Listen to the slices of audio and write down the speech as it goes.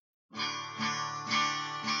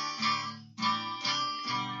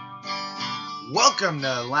Welcome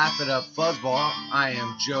to Laugh It Up Fuzzball. I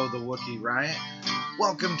am Joe the Wookiee Riot.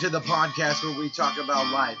 Welcome to the podcast where we talk about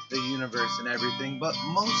life, the universe, and everything, but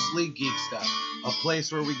mostly geek stuff. A place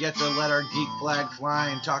where we get to let our geek flag fly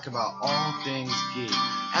and talk about all things geek.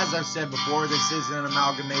 As I've said before, this isn't an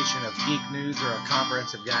amalgamation of geek news or a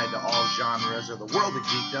comprehensive guide to all genres or the world of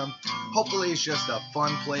geekdom. Hopefully it's just a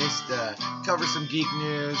fun place to cover some geek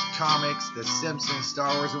news, comics, The Simpsons,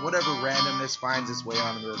 Star Wars, and whatever randomness finds its way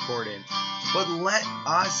onto the recording. But let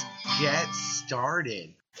us get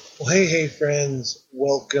started. Well, hey, friends.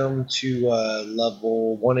 Welcome to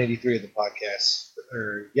level 183 of the podcast.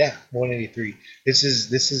 183. This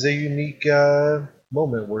is a unique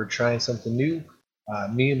moment. We're trying something new.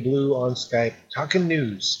 Me and Blue on Skype talking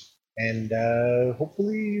news. And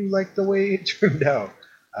hopefully you like the way it turned out.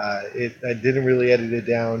 I didn't really edit it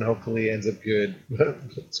down. Hopefully it ends up good.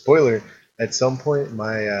 Spoiler, at some point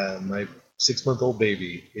my 6-month-old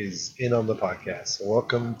baby is in on the podcast. So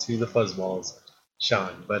welcome to the Fuzzballs,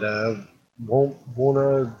 Sean. But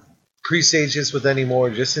won't presage this with any more.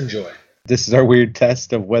 Just enjoy. This is our weird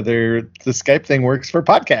test of whether the Skype thing works for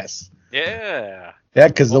podcasts. Yeah. Yeah,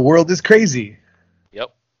 because the world is crazy.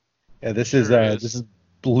 Yep. Yeah, this is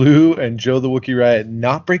Blue and Joe the Wookiee Riot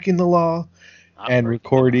not breaking the law and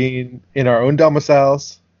recording in our own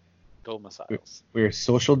domiciles. We're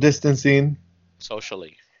social distancing.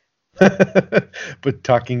 Socially. But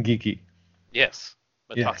talking geeky. Yes.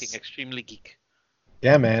 But talking extremely geek.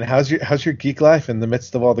 Yeah, man. How's your geek life in the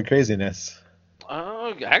midst of all the craziness?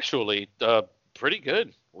 Actually, pretty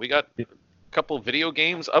good. We got a couple video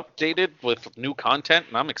games updated with new content,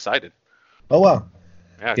 and I'm excited. Oh, wow.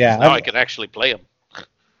 Yeah, now I can actually play them.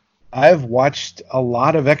 I've watched a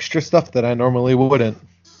lot of extra stuff that I normally wouldn't.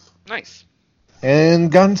 Nice.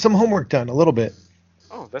 And gotten some homework done, a little bit.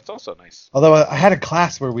 Oh, that's also nice. Although I had a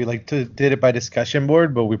class where we did it by discussion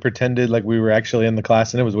board, but we pretended like we were actually in the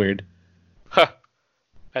class, and it was weird. Huh.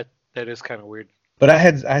 That is kind of weird. But I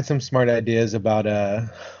had some smart ideas about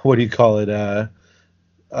what do you call it?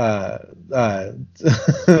 I'm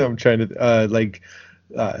trying to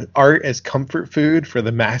art as comfort food for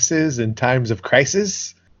the masses in times of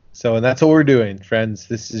crisis. And that's what we're doing, friends.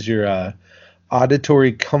 This is your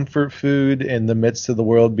auditory comfort food in the midst of the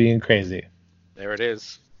world being crazy. There it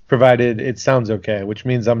is. Provided it sounds okay, which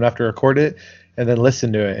means I'm gonna have to record it and then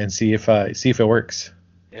listen to it and see if it works.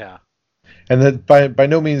 Yeah. And then by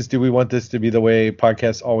no means do we want this to be the way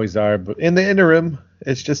podcasts always are, but in the interim,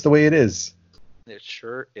 it's just the way it is. It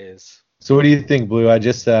sure is. So what do you think, Blue? I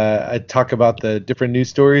talk about the different news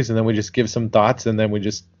stories, and then we just give some thoughts, and then we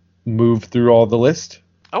just move through all the list?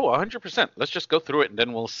 Oh, 100%. Let's just go through it, and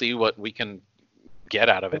then we'll see what we can get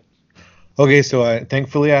out of it. Okay, so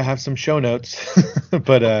thankfully I have some show notes,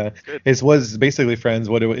 but it was basically, friends,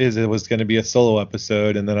 what it was going to be a solo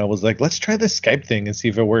episode, and then I was like, let's try this Skype thing and see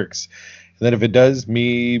if it works. And then if it does,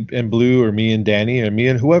 me and Blue or me and Danny or me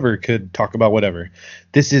and whoever could talk about whatever.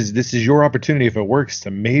 This is your opportunity, if it works, to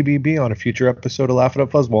maybe be on a future episode of Laugh It Up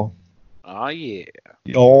Fuzzball. Oh, yeah.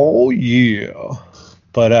 Oh, yeah.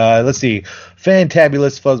 But let's see.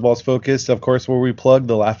 Fantabulous Fuzzballs Focus, of course, where we plug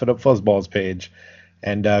the Laugh It Up Fuzzballs page.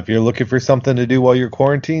 And if you're looking for something to do while you're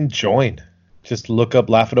quarantined, join. Just look up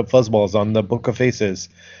Laugh It Up Fuzzballs on the Book of Faces.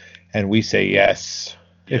 And we say yes.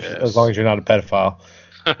 As long as you're not a pedophile.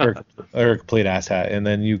 or a complete asshat, and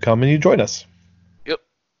then you come and you join us. Yep.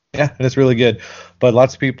 Yeah, and it's really good. But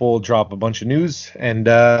lots of people drop a bunch of news, and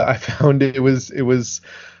I found it was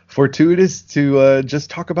fortuitous to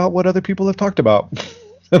just talk about what other people have talked about.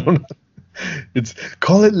 I don't know.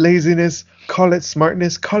 Call it laziness, call it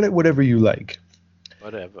smartness, call it whatever you like.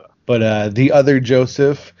 Whatever. But the other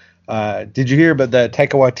Joseph, did you hear about that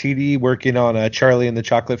Taika Waititi working on a Charlie and the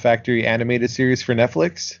Chocolate Factory animated series for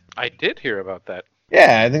Netflix? I did hear about that.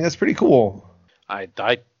 Yeah, I think that's pretty cool. I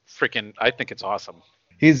think it's awesome.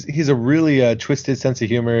 He's a really twisted sense of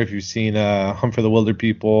humor. If you've seen Hunt for the Wilder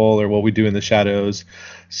People or What We Do in the Shadows,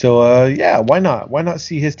 so why not? Why not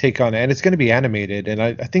see his take on it? And it's going to be animated, and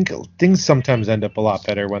I think things sometimes end up a lot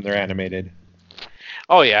better when they're animated.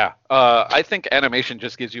 Oh yeah, I think animation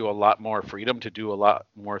just gives you a lot more freedom to do a lot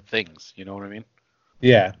more things. You know what I mean?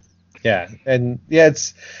 Yeah. Yeah, and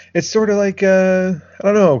it's sort of like I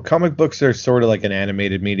don't know, comic books are sort of like an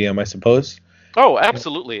animated medium, I suppose. Oh,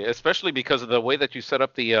 absolutely, especially because of the way that you set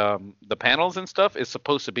up the panels and stuff is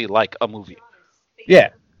supposed to be like a movie. Yeah,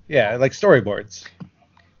 like storyboards.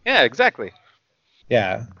 Yeah, exactly.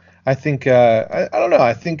 Yeah, I think I don't know.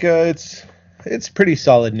 I think it's pretty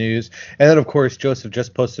solid news. And then of course Joseph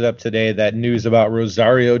just posted up today that news about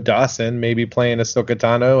Rosario Dawson maybe playing Ahsoka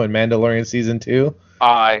Tano in Mandalorian season 2.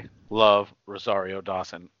 I love Rosario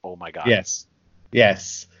Dawson. Oh my god. Yes.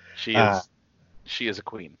 She is She is a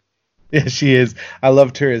queen. Yeah, she is. I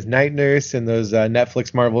loved her as night nurse in those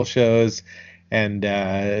Netflix Marvel shows, and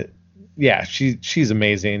yeah, she's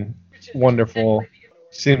amazing, wonderful.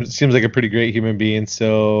 Seems like a pretty great human being.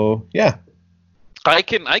 So yeah. I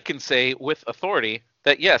can say with authority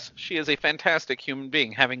that yes, she is a fantastic human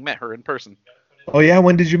being, having met her in person. Oh yeah,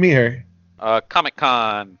 when did you meet her?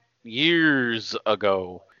 Comic-Con years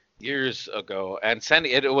ago, and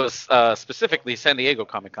it was specifically San Diego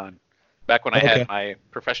Comic-Con, back when I Okay. had my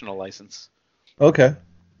professional license. Okay.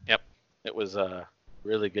 Yep, it was a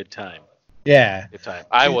really good time. Yeah. Good time.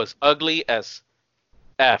 I was ugly as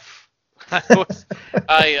F.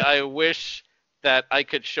 I wish that I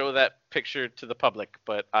could show that picture to the public,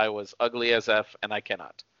 but I was ugly as F, and I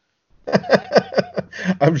cannot.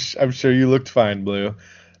 I'm sure you looked fine, Blue.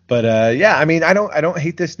 But yeah, I mean, I don't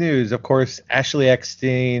hate this news. Of course, Ashley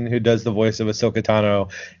Eckstein, who does the voice of Ahsoka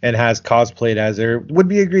Tano and has cosplayed as her, would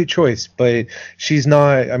be a great choice. But she's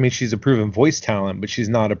not. I mean, she's a proven voice talent, but she's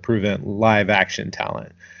not a proven live action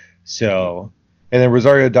talent. So, and then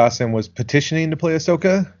Rosario Dawson was petitioning to play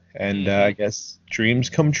Ahsoka, and I guess dreams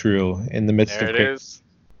come true in the midst There of it is.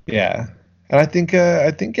 Yeah, and I think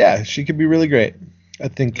yeah, she could be really great. I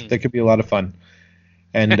think that could be a lot of fun.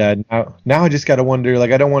 And now I just gotta wonder.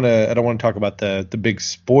 Like, I don't want to talk about the big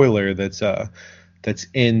spoiler that's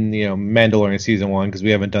in Mandalorian season 1, because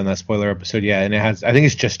we haven't done that spoiler episode yet, and I think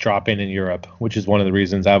it's just dropping in Europe, which is one of the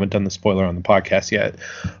reasons I haven't done the spoiler on the podcast yet.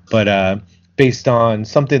 But based on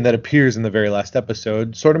something that appears in the very last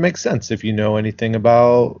episode, sort of makes sense if you know anything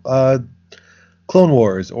about Clone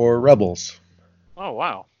Wars or Rebels. Oh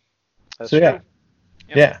wow, that's So true.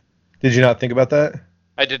 Yeah. Did you not think about that?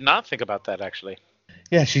 I did not think about that actually.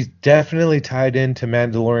 Yeah, she's definitely tied into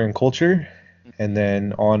Mandalorian culture. And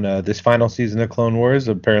then on this final season of Clone Wars,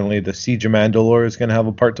 apparently the Siege of Mandalore is going to have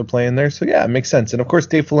a part to play in there. So yeah, it makes sense. And of course,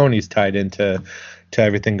 Dave Filoni's tied into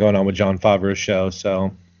everything going on with Jon Favreau's show.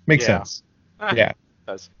 So makes sense. Yeah. It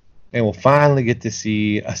does. And we'll finally get to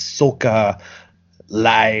see Ahsoka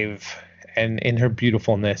live and in her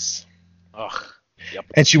beautifulness. Ugh. Yep.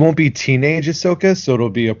 And she won't be teenage Ahsoka, so it'll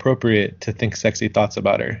be appropriate to think sexy thoughts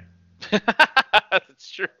about her.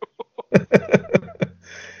 That's true.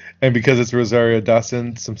 And because it's Rosario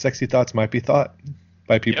Dawson, some sexy thoughts might be thought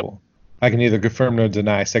by people. Yep. I can neither confirm nor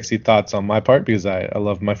deny sexy thoughts on my part, because I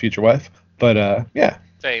love my future wife. But yeah.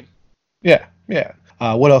 Same. Yeah.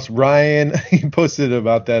 What else? Ryan, he posted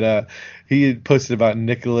about that. He had posted about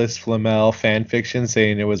Nicholas Flamel fan fiction,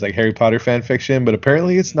 saying it was like Harry Potter fan fiction, but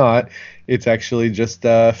apparently it's not. It's actually just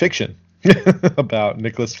fiction about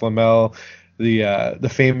Nicholas Flamel, the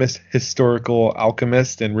famous historical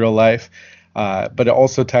alchemist in real life. But it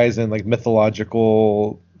also ties in like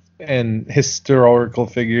mythological and historical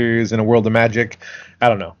figures in a world of magic. I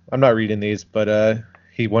don't know. I'm not reading these, but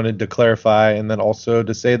he wanted to clarify and then also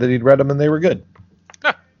to say that he'd read them and they were good.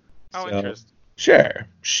 How interesting.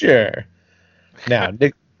 Sure. Now,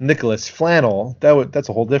 Nicholas Flannel, that's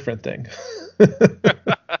a whole different thing.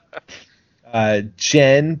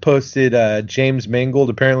 Jen posted James Mangold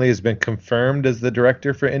apparently has been confirmed as the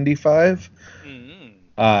director for Indy 5.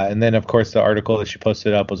 And then, of course, the article that she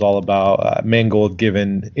posted up was all about Mangold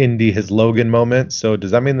giving Indy his Logan moment. So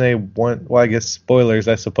does that mean they want, well, I guess spoilers,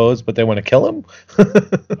 I suppose, but they want to kill him?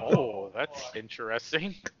 Oh, that's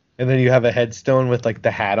interesting. And then you have a headstone with like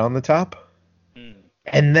the hat on the top.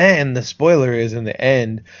 And then the spoiler is in the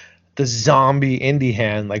end, the zombie Indy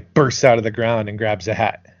hand like bursts out of the ground and grabs the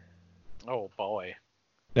hat. Oh boy.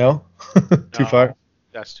 No? Too far?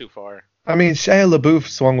 That's too far. I mean, Shia LaBeouf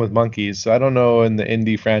swung with monkeys, so I don't know in the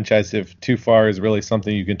Indy franchise if too far is really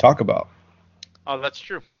something you can talk about. Oh, that's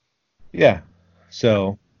true. Yeah.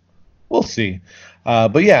 So we'll see.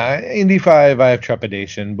 But yeah, Indy 5, I have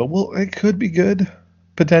trepidation, but it could be good,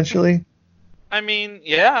 potentially. I mean,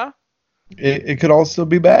 yeah. It could also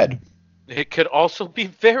be bad. It could also be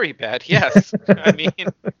very bad, yes. I mean...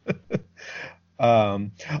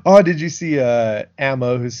 Did you see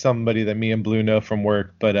Amma, who's somebody that me and Blue know from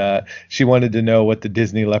work, but she wanted to know what the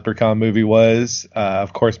Disney Leprechaun movie was.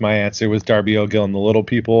 Of course, my answer was Darby O'Gill and the Little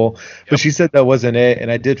People, but she said that wasn't it, and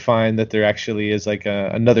I did find that there actually is like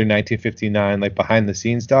another 1959 like behind the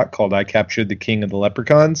scenes doc called I Captured the King of the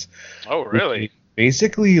Leprechauns. Oh, really?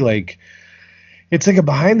 Basically, like it's like a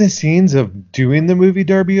behind the scenes of doing the movie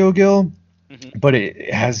Darby O'Gill. But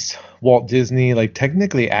it has Walt Disney like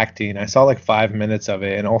technically acting. I saw like 5 minutes of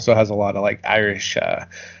it, and also has a lot of like Irish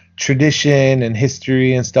tradition and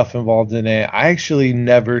history and stuff involved in it. I actually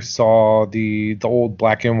never saw the old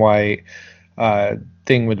black and white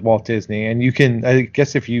thing with Walt Disney, and you can, I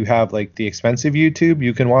guess, if you have like the expensive YouTube,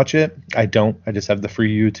 you can watch it. I don't. I just have the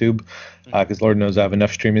free YouTube because Lord knows I have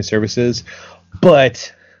enough streaming services.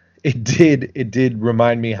 But it did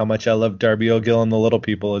remind me how much I love Darby O'Gill and the Little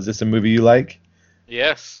People. Is this a movie you like?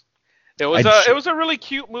 Yes. It I was a really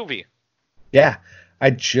cute movie. Yeah,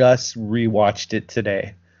 I just rewatched it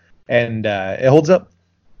today, and it holds up.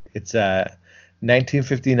 It's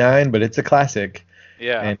 1959, but it's a classic.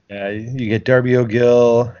 Yeah. And you get Darby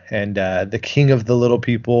O'Gill and the King of the Little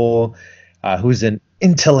People, who's an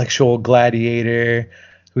intellectual gladiator,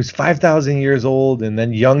 who's 5,000 years old, and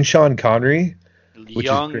then young Sean Connery, which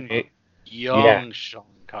is great. Young Sean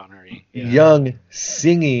Connery. Yeah. Young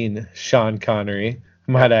singing Sean Connery,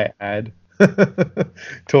 might I add.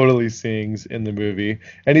 Totally sings in the movie,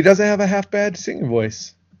 and he doesn't have a half bad singing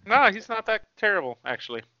voice. No, he's not that terrible,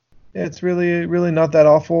 actually. Yeah, it's really not that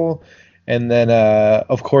awful. And then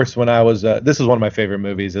of course when I was this is one of my favorite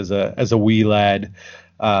movies as a wee lad,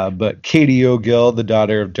 but Katie O'Gill, the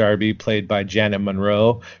daughter of Darby, played by Janet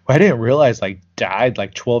Monroe, who I didn't realize died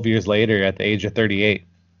 12 years later at the age of 38.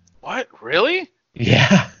 What? Really?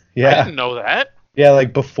 Yeah. I didn't know that. Yeah,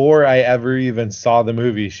 before I ever even saw the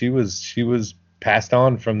movie, she was passed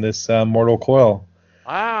on from this mortal coil.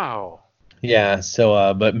 Wow. Yeah,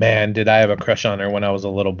 so but man, did I have a crush on her when I was a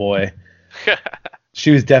little boy.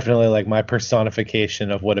 She was definitely my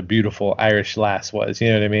personification of what a beautiful Irish lass was, you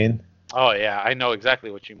know what I mean? Oh yeah, I know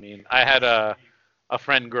exactly what you mean. I had a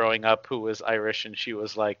friend growing up who was Irish, and she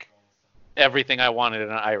was like everything I wanted in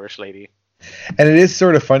an Irish lady. And it is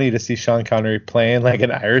sort of funny to see Sean Connery playing like an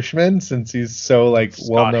Irishman since he's so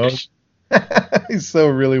well known. He's so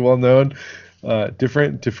really well known.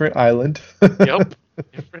 Different island. Yep,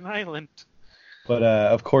 different island. But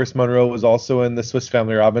of course, Monroe was also in The Swiss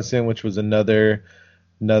Family Robinson, which was another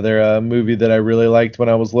movie that I really liked when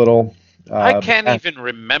I was little. I can't even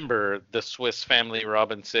remember The Swiss Family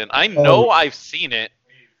Robinson. I know I've seen it.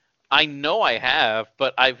 I know I have,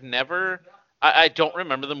 but I've never. I don't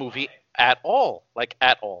remember the movie at all.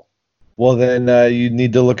 At all. Well, then you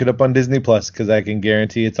need to look it up on Disney Plus because I can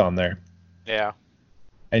guarantee it's on there. Yeah.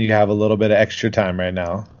 And you have a little bit of extra time right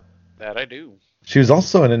now. That I do. She was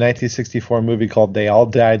also in a 1964 movie called They All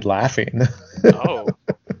Died Laughing. Oh.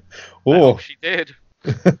 Oh, she did.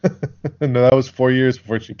 No, that was 4 years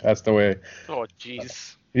before she passed away. Oh,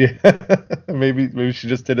 jeez. Yeah. maybe she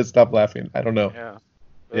just didn't stop laughing. I don't know. Yeah.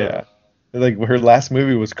 Yeah. Her last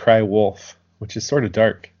movie was Cry Wolf, which is sort of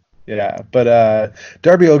dark. Yeah, but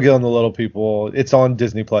Darby O'Gill and the Little People, it's on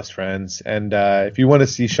Disney Plus, friends. And if you want to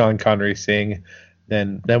see Sean Connery sing,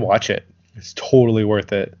 then watch it. It's totally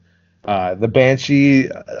worth it. The Banshee,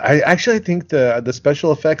 I think the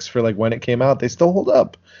special effects for when it came out, they still hold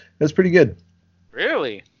up. It was pretty good.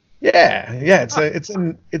 Really? Yeah.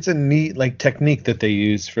 It's a neat technique that they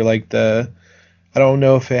use for I don't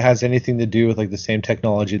know if it has anything to do with the same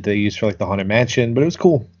technology that they use for the Haunted Mansion, but it was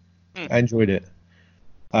cool. I enjoyed it.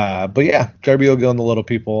 But yeah, Darby O'Gill and the Little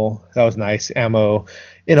People, that was nice. Ammo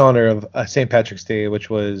in honor of St. Patrick's Day, which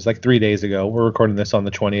was 3 days ago. We're recording this on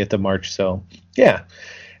the 20th of March, so yeah.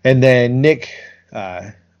 And then Nick,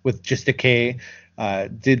 with just a K,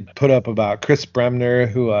 did put up about Chris Bremner,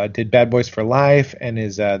 who did Bad Boys for Life and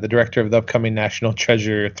is the director of the upcoming National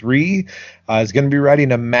Treasure 3, is going to be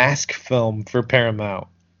writing a Mask film for Paramount.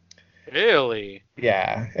 Really?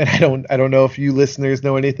 Yeah, and I don't know if you listeners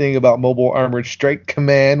know anything about Mobile Armored Strike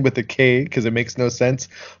Command with a K because it makes no sense,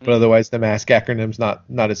 but otherwise the Mask acronym's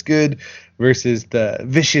not as good versus the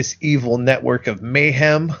Vicious Evil Network of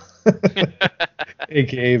Mayhem,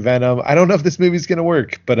 aka Venom. I don't know if this movie's gonna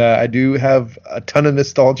work, but I do have a ton of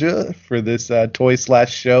nostalgia for this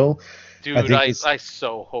toy/show. Dude, I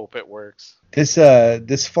so hope it works.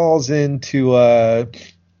 This falls into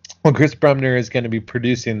well, Chris Bremner is going to be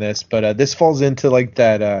producing this, but this falls into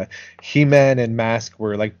that He-Man and Mask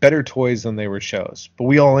were better toys than they were shows. But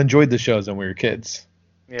we all enjoyed the shows when we were kids.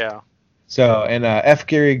 Yeah. So, and F.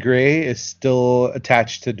 Gary Gray is still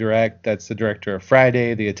attached to direct. That's the director of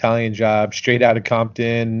Friday, The Italian Job, Straight Outta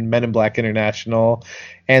Compton, Men in Black International,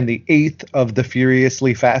 and the 8th of the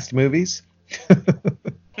Furiously Fast movies.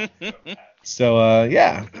 So,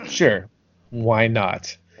 yeah, sure. Why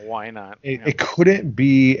not? Why not? It couldn't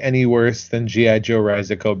be any worse than G.I. Joe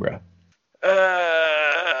Rise of Cobra.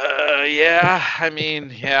 Yeah. I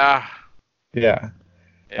mean, yeah. Yeah.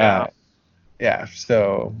 Yeah. Yeah.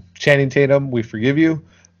 So, Channing Tatum, we forgive you.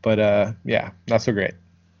 But, yeah, not so great.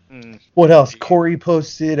 What else? Corey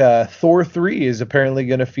posted Thor 3 is apparently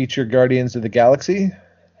going to feature Guardians of the Galaxy.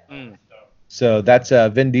 So, that's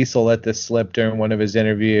Vin Diesel let this slip during one of his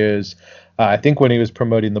interviews. I think when he was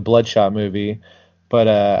promoting the Bloodshot movie. But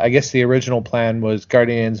I guess the original plan was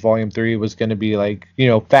Guardians Volume 3 was going to be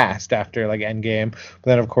fast after Endgame. But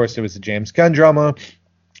then, of course, it was a James Gunn drama.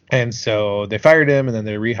 And so they fired him, and then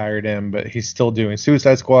they rehired him, but he's still doing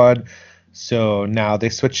Suicide Squad. So now they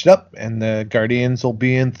switched up, and the Guardians will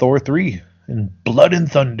be in Thor 3 in Blood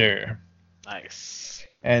and Thunder. Nice.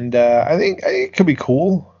 And I think it could be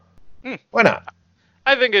cool. Why not?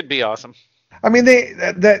 I think it'd be awesome. I mean,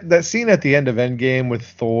 that scene at the end of Endgame with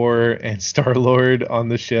Thor and Star-Lord on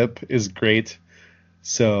the ship is great.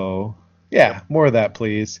 So, yeah, more of that,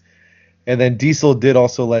 please. And then Diesel did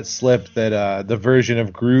also let slip that the version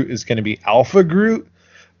of Groot is going to be Alpha Groot,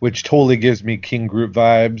 which totally gives me King Groot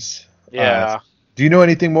vibes. Yeah. Do you know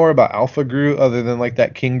anything more about Alpha Groot other than like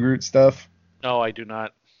that King Groot stuff? No, I do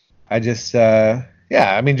not. I just, I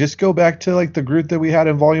mean, just go back to like the Groot that we had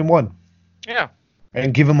in Volume 1. Yeah.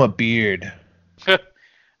 And give him a beard.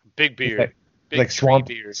 Big beard. Like Swamp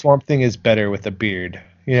Thing is better with a beard,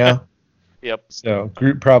 you know? Yep. So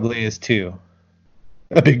Groot probably is too.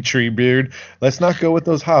 A big tree beard. Let's not go with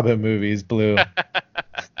those Hobbit movies, Blue.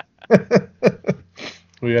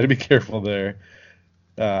 We got to be careful there.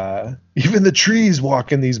 Even the trees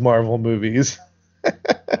walk in these Marvel movies.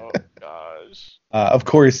 Oh, gosh. Of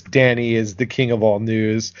course, Danny is the king of all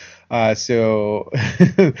news. So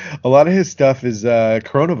a lot of his stuff is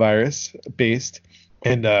coronavirus based.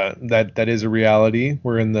 And that is a reality.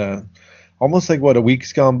 We're in the almost like, a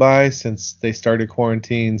week's gone by since they started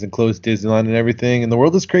quarantines and closed Disneyland and everything. And the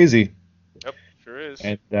world is crazy. Yep, sure is.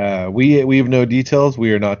 And we have no details.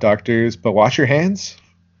 We are not doctors. But wash your hands.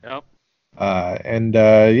 Yep.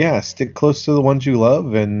 And stick close to the ones you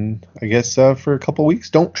love. And I guess for a couple weeks,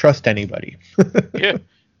 don't trust anybody. Yeah.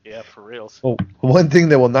 Yeah, for reals. Well, one thing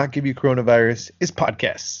that will not give you coronavirus is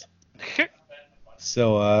podcasts.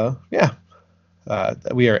 So,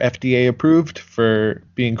 we are FDA approved for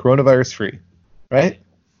being coronavirus free, right?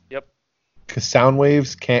 Yep. Because sound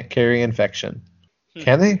waves can't carry infection.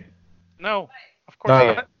 Can they? No, of course Not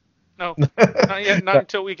not. yet. No, not yet. Not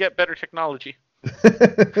until we get better technology.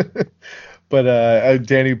 But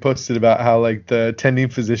Danny posted about how like the attending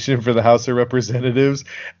physician for the House of Representatives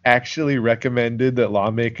actually recommended that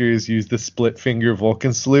lawmakers use the split finger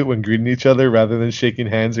Vulcan salute when greeting each other rather than shaking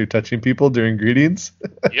hands or touching people during greetings.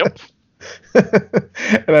 Yep.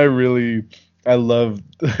 And I love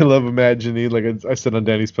imagining, like I said on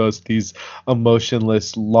Danny's post, these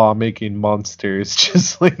emotionless law-making monsters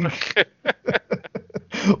just like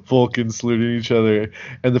Vulcan saluting each other,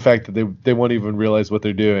 and the fact that they won't even realize what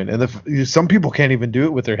they're doing, and some people can't even do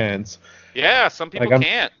it with their hands. Yeah, some people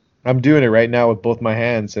can't. I'm doing it right now with both my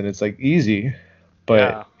hands, and it's like easy,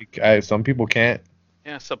 but some people can't.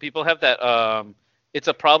 Yeah, some people have that. It's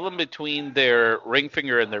a problem between their ring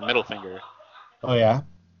finger and their middle finger. Oh yeah.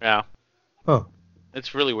 Yeah. Huh.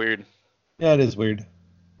 It's really weird. Yeah, it is weird.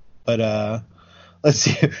 But let's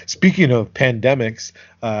see. Speaking of pandemics,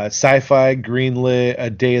 Sci-Fi greenlit a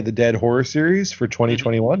Day of the Dead horror series for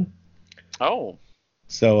 2021. Oh.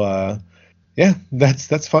 So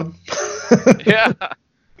that's fun. Yeah.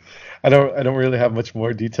 I don't really have much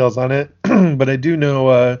more details on it, but I do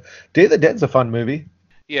know Day of the Dead's a fun movie.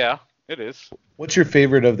 Yeah, it is. What's your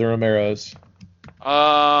favorite of the Romeros?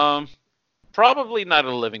 Probably Night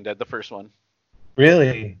of the Living Dead, the first one.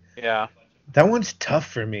 Really? Yeah. That one's tough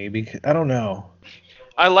for me because I don't know.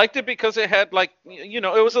 I liked it because it had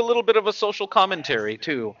it was a little bit of a social commentary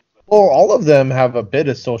too. Well, all of them have a bit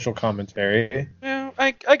of social commentary. Yeah,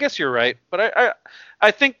 I guess you're right, but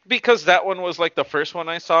I think because that one was like the first one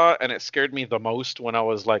I saw and it scared me the most when I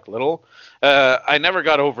was like little. I never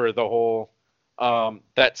got over the whole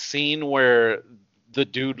that scene where the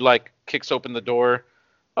dude like kicks open the door.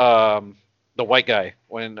 The white guy,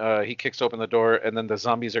 when he kicks open the door and then the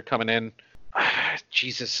zombies are coming in.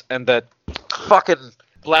 Jesus. And that fucking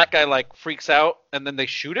black guy like freaks out and then they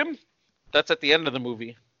shoot him. That's at the end of the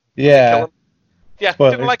movie. Yeah. Yeah,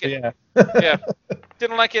 Spoilers, didn't like it. Yeah. Yeah.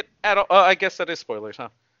 Didn't like it at all. I guess that is spoilers, huh?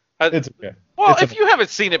 It's okay. Well, if you haven't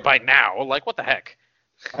seen it by now, like what the heck?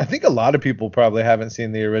 I think a lot of people probably haven't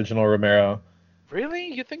seen the original Romero.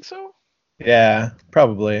 Really? You think so? Yeah,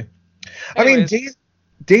 probably. Anyways. I mean,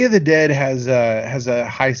 Day of the Dead has a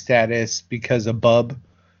high status because of Bub.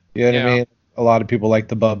 You know what I mean? A lot of people like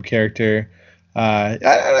the Bub character.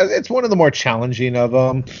 It's one of the more challenging of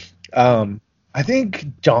them. I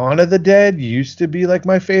think Dawn of the Dead used to be like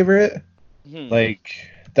my favorite. Like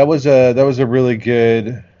that was a really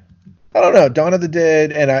good. I don't know, Dawn of the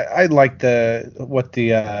Dead, and I liked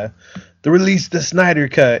the release, the Snyder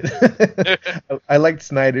cut. I liked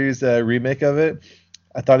Snyder's remake of it.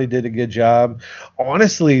 I thought he did a good job.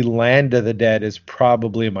 Honestly, Land of the Dead is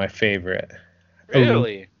probably my favorite.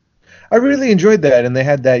 Really? I really enjoyed that, and they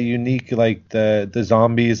had that unique, like the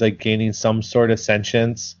zombies like gaining some sort of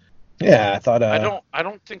sentience. Yeah, I thought. I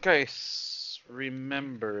don't think I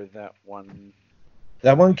remember that one.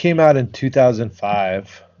 That one came out in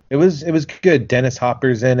 2005. It was good. Dennis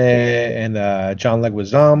Hopper's in it, and John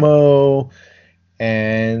Leguizamo,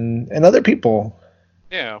 and other people.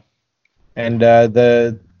 Yeah. And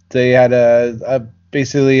they had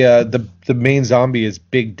basically the main zombie is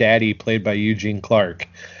Big Daddy, played by Eugene Clark.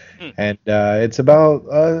 And it's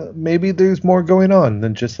about maybe there's more going on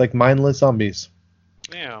than just like mindless zombies.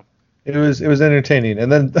 Yeah. It was entertaining.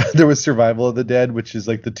 And then there was Survival of the Dead, which is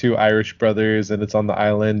like the two Irish brothers, and it's on the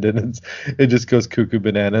island, and it just goes cuckoo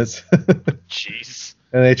bananas. Jeez.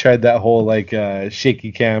 And they tried that whole like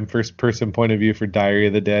shaky cam first person point of view for Diary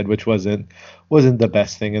of the Dead, which wasn't the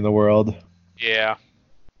best thing in the world. Yeah.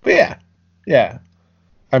 But yeah.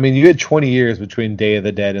 I mean, you had 20 years between Day of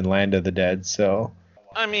the Dead and Land of the Dead, so.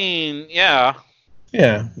 I mean, yeah.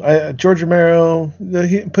 Yeah, George Romero,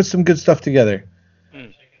 he put some good stuff together.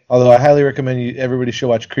 Although I highly recommend everybody should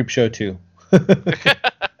watch Creepshow 2.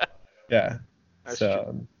 Yeah. That's so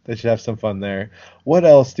true. They should have some fun there. What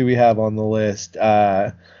else do we have on the list?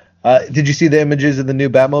 Did you see the images of the new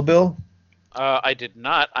Batmobile? I did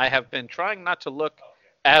not. I have been trying not to look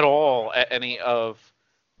at all at any of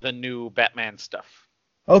the new Batman stuff.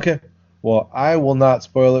 Okay. Well, I will not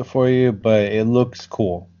spoil it for you, but it looks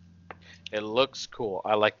cool. It looks cool.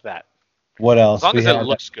 I like that. What else? As long as it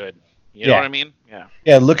looks good. You know what I mean? Yeah.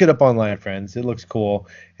 Yeah, look it up online, friends. It looks cool.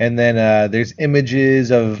 And then there's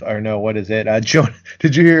images of, or no, what is it?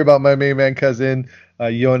 Did you hear about my main man cousin,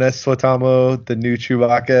 Jonas Suotamo, the new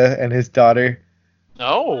Chewbacca, and his daughter?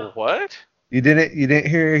 No, what? You didn't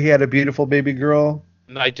hear he had a beautiful baby girl?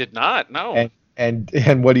 No, I did not. No.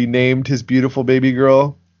 And what he named his beautiful baby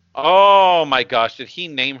girl? Oh my gosh! Did he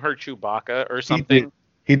name her Chewbacca or something?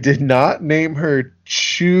 He did not name her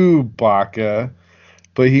Chewbacca,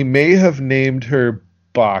 but he may have named her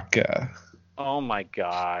Bacca. Oh my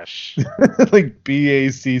gosh! Like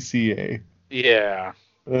Bacca. Yeah.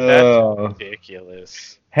 That's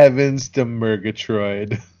ridiculous. Heavens to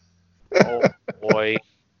Murgatroyd. Oh boy.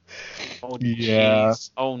 Oh yeah.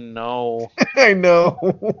 Geez. Oh no. I know.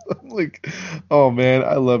 Like, oh man,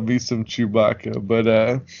 I love me some Chewbacca,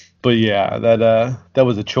 but yeah, that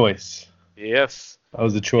was a choice. Yes. That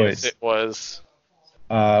was a choice. Yes, it was.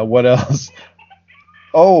 What else?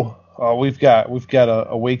 Oh, we've got a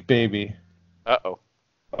awake baby. Uh-oh.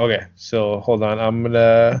 Okay, so hold on. I'm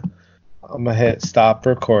gonna hit stop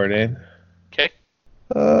recording. Okay.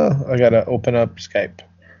 I gotta open up Skype.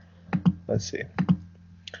 Let's see.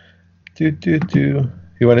 You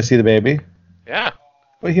want to see the baby? Yeah.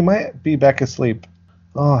 Well, he might be back asleep.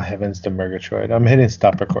 Oh, heavens to Murgatroyd. I'm hitting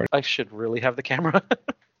stop recording. I should really have the camera.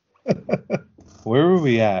 Where were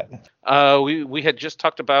we at? We had just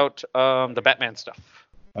talked about the Batman stuff.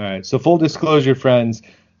 All right. So full disclosure, friends,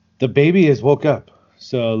 the baby has woke up.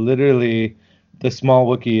 So literally, the small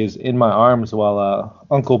Wookiee is in my arms while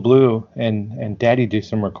Uncle Blue and Daddy do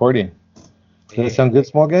some recording. Does that sound good,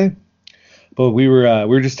 small guy? But we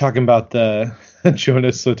were just talking about the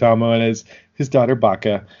Jonas Suotamo and his daughter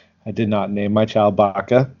Bacca. I did not name my child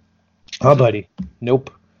Bacca. Oh, buddy.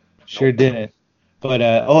 Nope. Sure didn't. But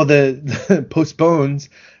the postpones.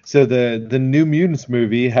 So the New Mutants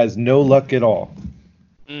movie has no luck at all.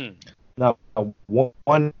 Not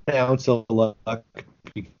 1 ounce of luck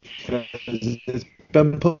because it's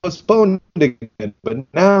been postponed again.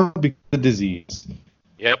 But now because of the disease.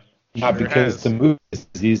 Yep. Not because the movie is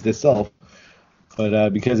diseased itself. But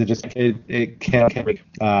because it can't catch a break.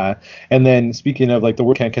 And then speaking of like the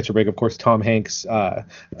word can't catch a break, of course, Tom Hanks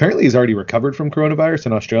apparently he's already recovered from coronavirus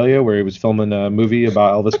in Australia, where he was filming a movie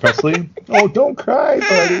about Elvis Presley. Oh, don't cry,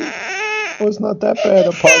 buddy. Oh, it's not that bad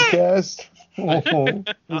a podcast. Oh,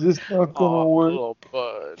 is this not gonna work? Little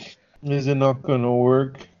bud. Is it not gonna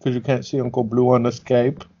work because you can't see Uncle Blue on the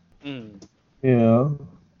Skype? Yeah,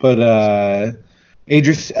 but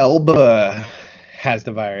Idris Elba has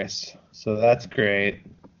the virus. So that's great.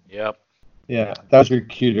 Yep. Yeah, that was your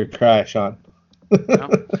cue to cry, Sean.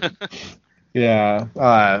 Yeah.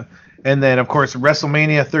 And then, of course,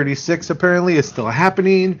 WrestleMania 36 apparently is still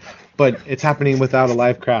happening, but it's happening without a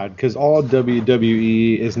live crowd because all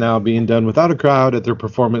WWE is now being done without a crowd at their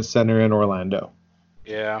Performance Center in Orlando.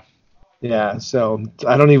 Yeah. Yeah, so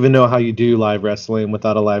I don't even know how you do live wrestling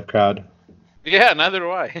without a live crowd. Yeah, neither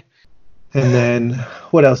do I. And then,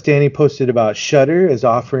 what else? Danny posted about Shudder is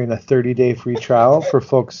offering a 30-day free trial for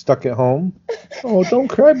folks stuck at home. Oh, don't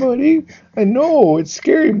cry, buddy. I know, it's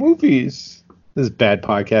scary movies. This is bad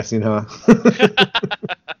podcasting, huh?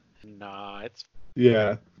 Nah, it's...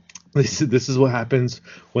 Yeah. This is what happens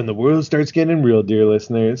when the world starts getting real, dear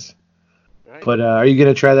listeners. Right. But are you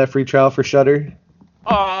going to try that free trial for Shudder?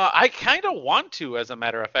 I kind of want to, as a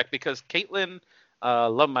matter of fact, because Caitlin,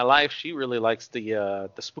 Love My Life, she really likes the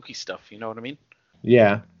spooky stuff. You know what I mean?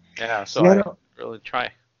 Yeah. Yeah. So See, I I don't. really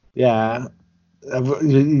try. Yeah.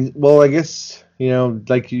 Well, I guess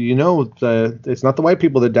like it's not the white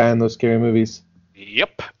people that die in those scary movies.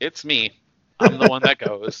 Yep, it's me. I'm the one that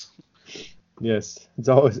goes. Yes, it's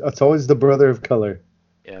always the brother of color.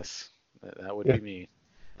 Yes, that would Yeah. be me.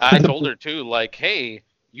 I told her too, like, hey,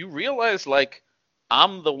 you realize, like,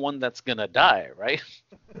 I'm the one that's gonna die, right?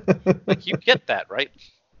 Like, you get that, right?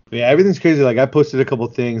 Yeah, everything's crazy. Like I posted a couple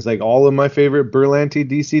things. Like all of my favorite Berlanti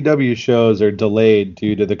DCW shows are delayed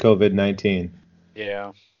due to the COVID-19.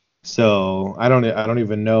 Yeah. So I don't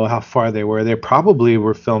even know how far they were. They probably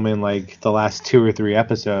were filming like the last 2 or 3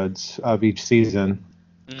 episodes of each season.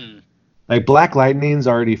 Mm. Like Black Lightning's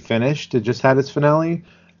already finished. It just had its finale.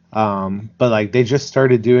 But like they just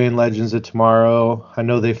started doing Legends of Tomorrow. I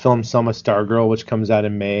know they filmed some of Stargirl, which comes out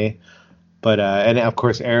in May. But and of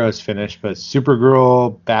course Arrow's finished. But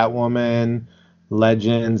Supergirl, Batwoman,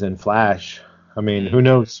 Legends, and Flash. I mean, who Mm.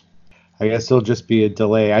 knows? I guess it'll just be a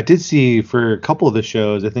delay. I did see for a couple of the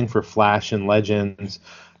shows, I think for Flash and Legends,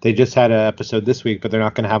 they just had an episode this week, but they're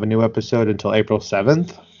not going to have a new episode until April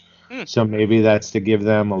 7th. Mm. So maybe that's to give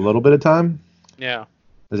them a little bit of time. Yeah.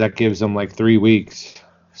 Because that gives them like 3 weeks.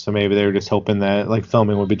 So maybe they were just hoping that like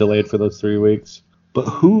filming would be delayed for those 3 weeks. But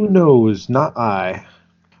who knows? Not I.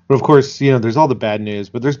 But of course, there's all the bad news,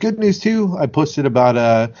 but there's good news too. I posted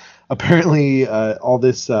about apparently all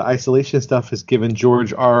this isolation stuff has given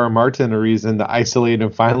George R. R. Martin a reason to isolate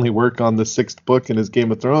and finally work on the 6th book in his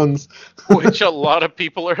Game of Thrones. Which a lot of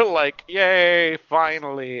people are like, yay,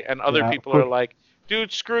 finally. And other Yeah. people are like,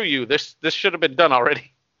 dude, screw you. This should have been done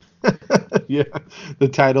already. Yeah. The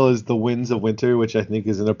title is The Winds of Winter, which I think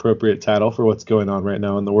is an appropriate title for what's going on right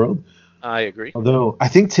now in the world. I agree. Although I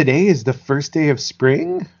think today is the first day of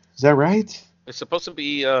spring. Is that right? It's supposed to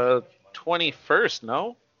be 21st,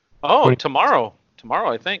 no? Oh, 20 tomorrow.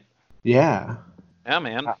 Tomorrow, I think. Yeah. Yeah,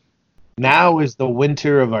 man. Now is the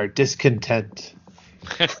winter of our discontent.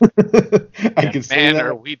 I can say Man, that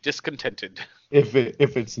are we discontented. if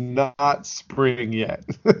it's not spring yet.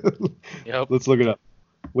 Yep. Let's look it up.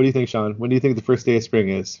 What do you think, Sean? When do you think the first day of spring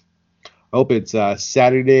is? I hope it's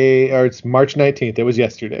Saturday, or it's March 19th. It was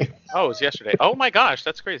yesterday. Oh, it was yesterday. Oh my gosh,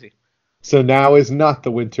 that's crazy. So now is not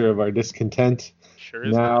the winter of our discontent. Sure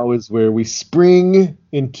is not. Now is where we spring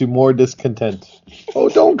into more discontent. Oh,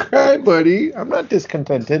 don't cry, buddy. I'm not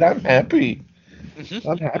discontented. I'm happy. Mhm.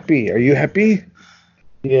 I'm happy. Are you happy?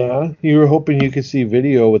 Yeah. You were hoping you could see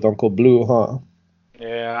video with Uncle Blue, huh?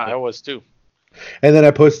 Yeah, I was too. And then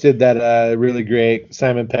I posted that really great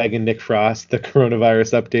Simon Pegg and Nick Frost, the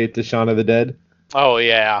coronavirus update to Shaun of the Dead. Oh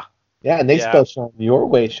yeah, Yeah, and they Yeah. spell Shaun your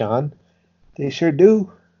way, Sean. They sure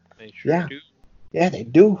do. they sure Yeah. do. Yeah, they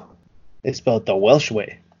do. They spell it the Welsh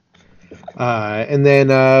way. And then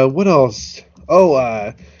what else?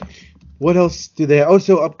 Oh, what else do they? Oh,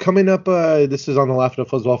 so coming up. This is on the Laugh at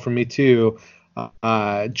Fuzzball for me too.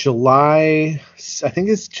 July, I think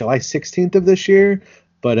it's July 16th of this year.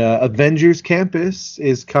 But Avengers Campus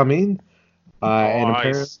is coming, and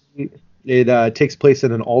Nice. apparently it takes place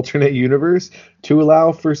in an alternate universe to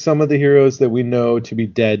allow for some of the heroes that we know to be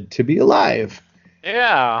dead to be alive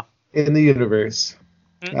Yeah. in the universe.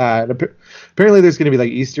 Hmm. And apparently there's going to be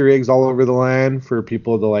like Easter eggs all over the land for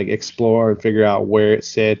people to like explore and figure out where it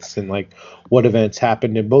sits and like what events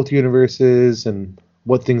happened in both universes and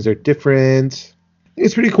what things are different.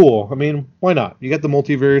 It's pretty cool. I mean, why not? You got the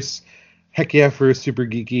multiverse. Heck yeah, for a super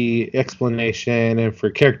geeky explanation and for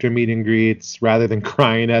character meet and greets rather than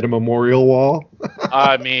crying at a memorial wall.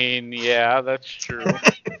 I mean, yeah, that's true.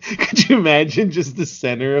 Could you imagine just the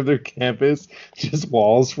center of their campus, just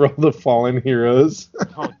walls for all the fallen heroes?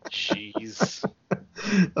 Oh jeez.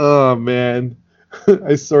 Oh man,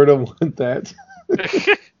 I sort of want that.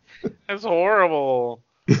 That's horrible.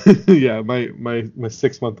 Yeah, my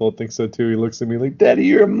 6-month-old thinks so too. He looks at me like, "Daddy,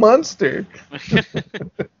 you're a monster."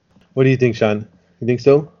 What do you think, Sean? You think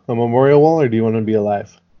so? A memorial wall, or do you want to be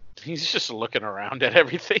alive? He's just looking around at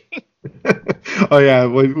everything. Oh yeah,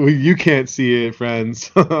 well, you can't see it, friends,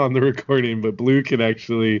 on the recording, but Blue can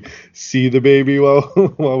actually see the baby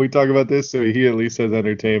while we talk about this, so he at least has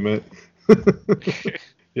entertainment.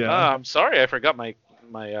 Yeah. I'm sorry, I forgot my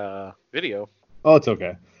video. Oh, it's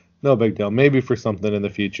okay. No big deal. Maybe for something in the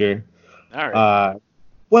future. All right.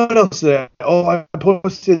 What else did I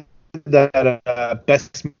posted that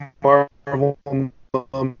best Marvel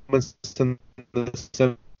moments in the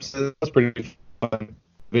Simpsons. That's pretty fun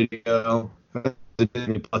video. The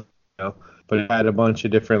Disney Plus video, but it had a bunch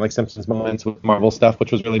of different like Simpsons moments with Marvel stuff,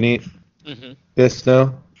 which was really neat. Mm-hmm. This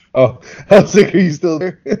no. Oh, I was like, are you still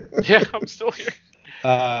there? Yeah, I'm still here.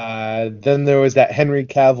 Then there was that Henry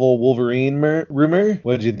Cavill Wolverine rumor.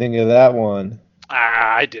 What did you think of that one?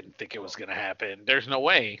 I didn't think it was gonna happen. There's no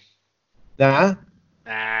way. Nah?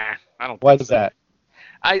 Nah, I don't Why think is so. that?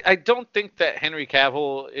 I don't think that Henry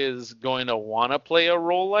Cavill is going to want to play a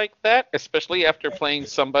role like that, especially after playing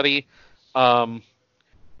somebody um,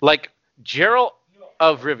 like Geralt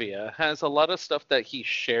of Rivia has a lot of stuff that he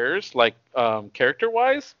shares, like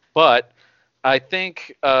character-wise, but I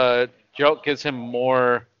think Geralt gives him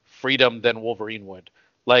more freedom than Wolverine would.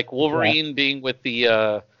 Like Yeah. Wolverine being with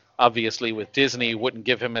the obviously with Disney wouldn't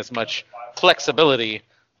give him as much flexibility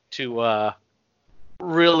to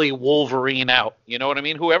really Wolverine out. You know what I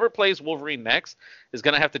mean? Whoever plays Wolverine next is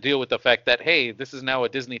going to have to deal with the fact that, hey, this is now a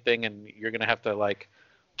Disney thing and you're going to have to like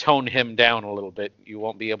tone him down a little bit. You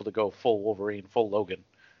won't be able to go full Wolverine, full Logan.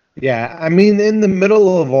 Yeah, I mean, in the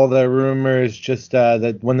middle of all the rumors, just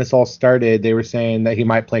that when this all started, they were saying that he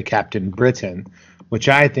might play Captain Britain, which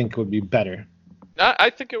I think would be better. I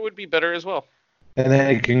think it would be better as well. And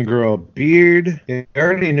then he can grow a beard. You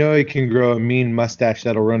already know he can grow a mean mustache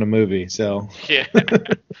that'll run a movie. So Yeah.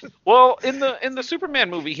 Well, in the Superman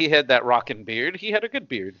movie, he had that rockin' beard. He had a good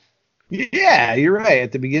beard. yeah, you're right.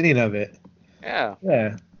 At the beginning of it, Yeah.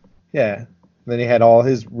 yeah, yeah. Then he had all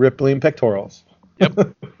his rippling pectorals.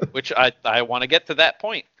 Yep. Which I want to get to that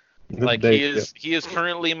point. Like There he you go. is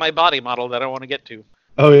currently my body model that I want to get to.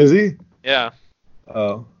 Oh, is he? Yeah.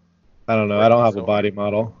 Oh, I don't know. I don't have a body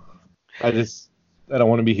model. I don't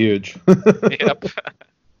want to be huge. Yep.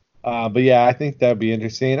 But yeah, I think that'd be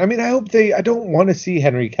interesting. I mean, I don't want to see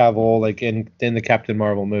Henry Cavill like in the Captain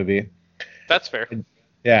Marvel movie. That's fair.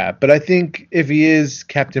 Yeah, but I think if he is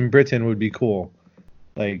Captain Britain would be cool.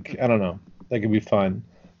 Like, I don't know. That could be fun.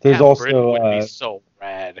 There's Captain also Britain would be so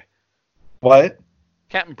rad. what?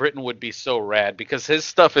 Captain Britain would be so rad because his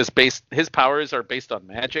stuff is his powers are based on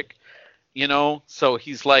magic, you know? So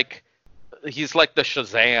he's like the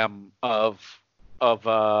Shazam of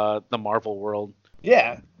the Marvel world.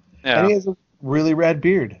 Yeah. Yeah. And he has a really rad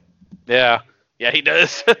beard. Yeah. Yeah, he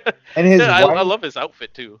does. And his I wife, love his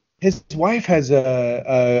outfit too. his wife has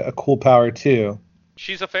a cool power too.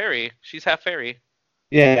 She's a fairy. She's half fairy.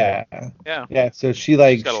 Yeah. Yeah. Yeah, so she Got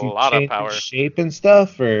a she lot of changes power. shape and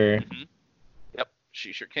stuff or Mhm. Yep,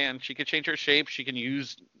 she sure can. She can change her shape. She can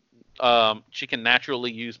use she can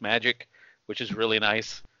naturally use magic, which is really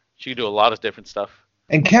nice. She can do a lot of different stuff.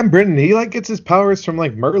 and Cam Britton, he like gets his powers from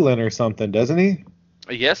like Merlin or something, doesn't he?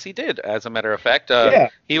 Yes, he did. As a matter of fact, Yeah.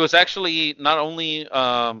 he was actually not only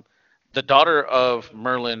the daughter of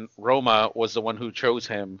Merlin. Roma was the one who chose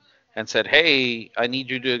him and said, "Hey, I need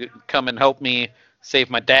you to come and help me save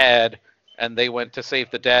my dad." And they went to save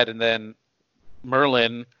the dad, and then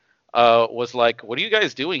Merlin was like, "What are you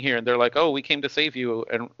guys doing here?" And they're like, "Oh, we came to save you."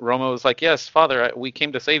 And Roma was like, "Yes, Father, we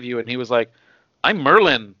came to save you." And he was like, "I'm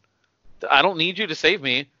Merlin. I don't need you to save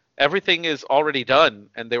me. Everything is already done."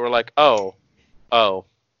 And they were like, "Oh, oh,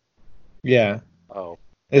 Yeah. oh."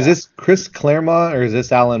 Is Yeah. this Chris Claremont or is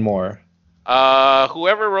this Alan Moore?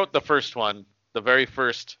 Whoever wrote the first one, the very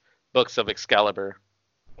first books of Excalibur.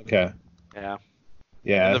 Okay. Yeah.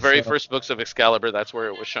 Yeah. In the very so- first books of Excalibur, that's where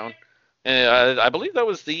it was shown. And I believe that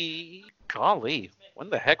was golly, when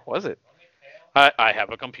the heck was it? I have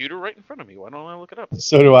a computer right in front of me. Why don't I look it up?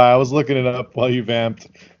 So do I. I was looking it up while you vamped.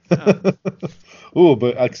 Yeah. Ooh,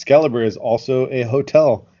 but Excalibur is also a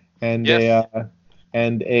hotel and Yes.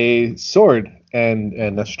 a sword and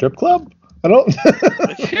a strip club. I don't.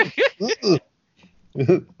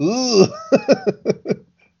 Ooh.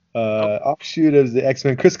 Offshoot of the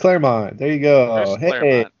X-Men. Chris Claremont. There you go. Chris Hey,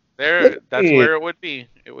 Claremont. There, that's hey. where it would be.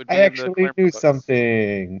 It would be I in the actually Claremont knew books.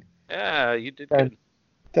 something. Yeah, you did Dun, good.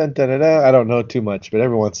 dun, dun, dun, dun. I don't know too much, but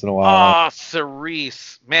every once in a while. Ah,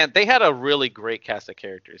 Cerise. Man, they had a really great cast of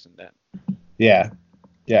characters in that. Yeah.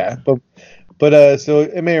 But so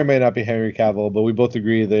it may or may not be Henry Cavill, but we both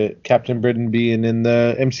agree that Captain Britain being in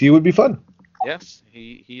the MCU would be fun. Yes,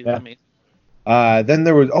 he's Yeah. amazing. Then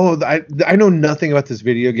there was I know nothing about this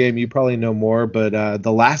video game. You probably know more, but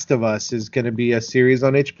The Last of Us is going to be a series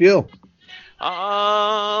on HBO.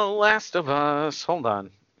 Last of Us. Hold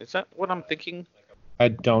on. Is that what I'm thinking? I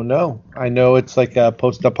don't know. I know it's like a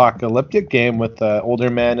post-apocalyptic game with an older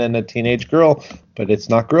man and a teenage girl, but it's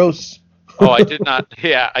not gross. Oh, I did not.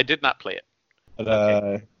 Yeah, I did not play it. But,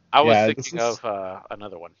 Okay. I was yeah, thinking of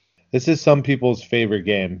another one. This is some people's favorite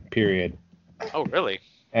game. Period. Oh, really?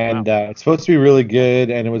 And it's supposed to be really good,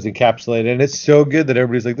 and it was encapsulated, and it's so good that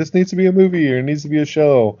everybody's like, this needs to be a movie or it needs to be a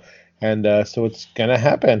show, and so it's gonna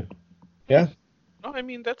happen. Yeah. No, I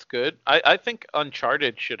mean that's good. I think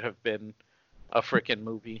Uncharted should have been a freaking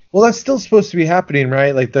movie. Well, that's still supposed to be happening,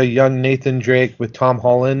 right? Like the young Nathan Drake with Tom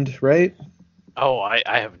Holland, right? Oh, I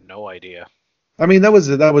have no idea. I mean, that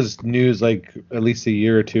was news like at least a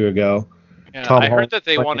year or two ago. Yeah, Tom I heard Holland. that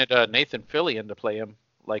they wanted Nathan Fillion to play him,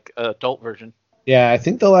 like an adult version. Yeah, I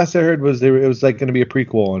think the last I heard was it was like going to be a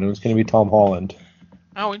prequel, and it was going to be Tom Holland.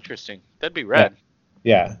 Oh, interesting. That'd be Yeah, rad.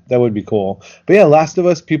 yeah, that would be cool. But yeah, Last of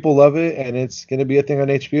Us, people love it, and it's going to be a thing on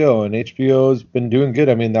HBO, and HBO's been doing good.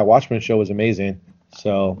 I mean, that Watchmen show was amazing.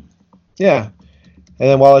 So, yeah. And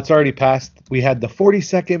then while it's already passed, we had the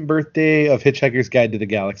 42nd birthday of Hitchhiker's Guide to the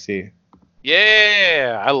Galaxy.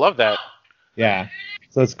 Yeah, I love that. Yeah.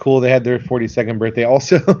 So it's cool. They had their 42nd birthday.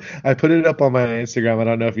 Also, I put it up on my Instagram. I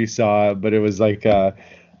don't know if you saw it, but it was like,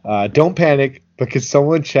 don't panic, but could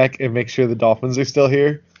someone check and make sure the dolphins are still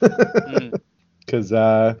here? Because,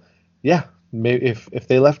 yeah, maybe if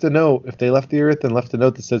they left a note, if they left the Earth and left a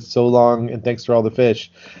note that says so long and thanks for all the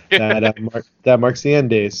fish, that marks the end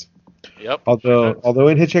days. Yep. Although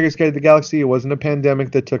in Hitchhiker's Guide to the Galaxy, it wasn't a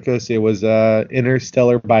pandemic that took us. It was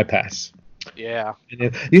interstellar bypass. Yeah.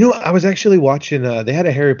 I was actually watching. They had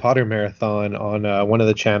a Harry Potter marathon on one of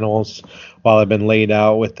the channels while I've been laid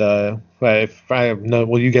out with. If I have no,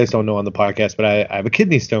 well, you guys don't know on the podcast, but I have a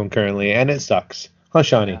kidney stone currently, and it sucks. Huh,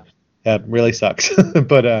 Shawnee? Yeah, it really sucks.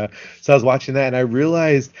 But so I was watching that, and I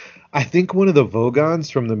realized I think one of the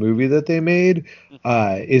Vogons from the movie that they made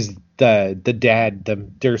is the dad, the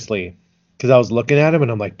Dursley, because I was looking at him and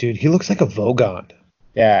I'm like, dude, he looks like a Vogon.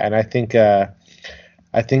 Yeah, and I think that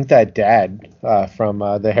dad from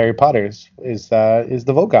the Harry Potters is the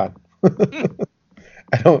Vogon.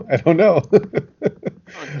 I don't know.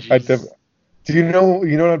 Do you know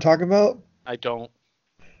what I'm talking about? I don't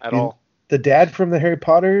at all. The dad from the Harry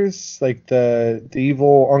Potters, like the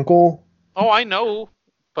evil uncle. Oh, I know,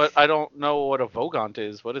 but I don't know what a Vogont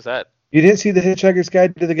is. What is that? You didn't see the Hitchhiker's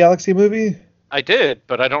Guide to the Galaxy movie? I did,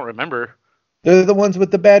 but I don't remember. They're the ones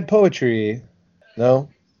with the bad poetry. No?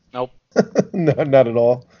 Nope. No, not at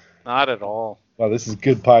all. Not at all. Wow, this is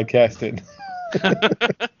good podcasting.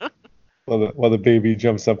 While the baby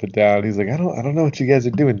jumps up and down, he's like, I don't know what you guys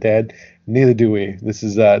are doing, Dad. Neither do we. This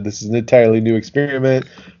is an entirely new experiment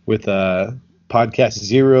with Podcast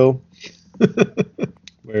Zero,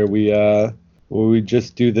 where we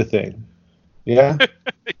just do the thing. Yeah.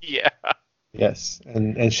 Yeah. Yes,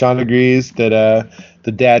 and Sean agrees that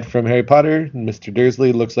the dad from Harry Potter, Mr.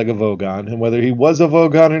 Dursley, looks like a Vogon, and whether he was a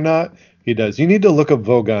Vogon or not, he does. You need to look up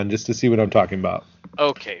Vogon just to see what I'm talking about.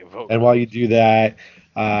 Okay, Vogon. And while you do that,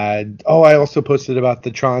 I also posted about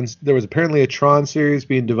the Trons. There was apparently a Tron series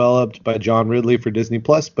being developed by John Ridley for Disney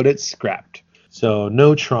Plus, but it's scrapped. So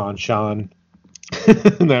no Tron, Sean.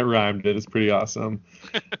 That rhymed. It is pretty awesome.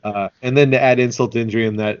 And then to add insult to injury,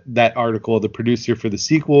 in that article, the producer for the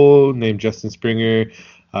sequel, named Justin Springer,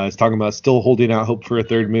 is talking about still holding out hope for a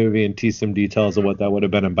third movie and tease some details of what that would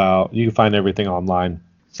have been about. You can find everything online.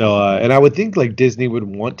 So, and I would think like Disney would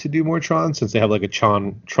want to do more Tron since they have like a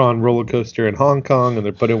Tron roller coaster in Hong Kong and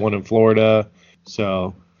they're putting one in Florida.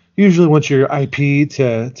 So usually want your IP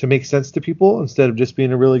to make sense to people instead of just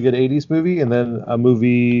being a really good 80s movie and then a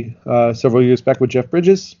movie several years back with Jeff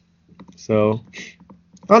Bridges. So,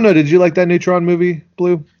 I don't know. Did you like that new Tron movie,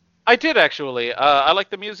 Blue? I did actually. I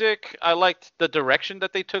liked the music. I liked the direction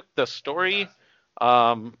that they took, the story.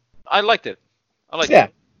 I liked it. Yeah.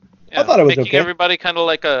 I thought it was making okay. Everybody kind of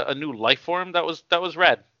like a new life form. That was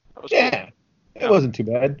rad. That was yeah. Cool. It wasn't too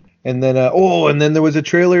bad. And then and then there was a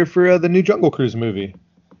trailer for the new Jungle Cruise movie.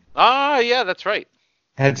 Ah, yeah, that's right.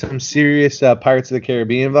 Had some serious Pirates of the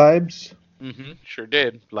Caribbean vibes. Mm-hmm. Sure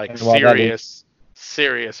did. Like serious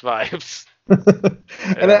vibes.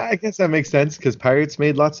 And I guess that makes sense because Pirates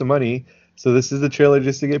made lots of money. So this is the trailer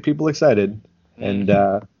just to get people excited. Mm-hmm.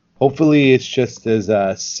 And hopefully it's just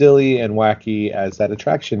as silly and wacky as that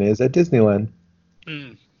attraction is at Disneyland.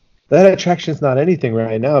 Mm. That attraction's not anything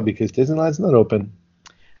right now because Disneyland's not open.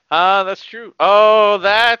 That's true. Oh,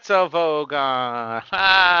 that's a Vogon.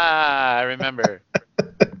 I remember.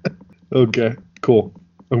 Okay, cool.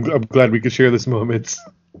 I'm glad we could share this moment.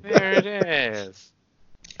 There it is.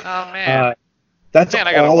 Oh, man. I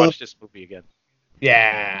gotta watch this movie again.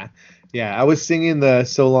 Yeah. I was singing the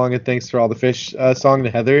 "So Long and Thanks for All the Fish" song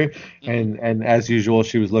to Heather, and as usual,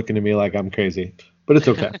 she was looking at me like I'm crazy. But it's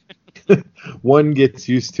okay. One gets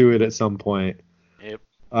used to it at some point. Yep.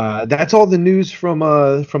 That's all the news from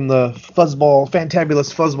the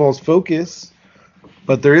Fantabulous Fuzzballs focus.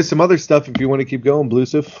 But there is some other stuff if you want to keep going,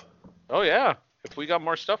 Bluesif. Oh yeah, if we got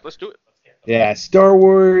more stuff, let's do it. Yeah, Star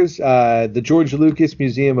Wars, the George Lucas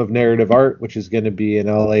Museum of Narrative Art, which is going to be in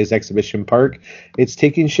LA's Exhibition Park, it's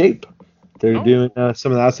taking shape. They're doing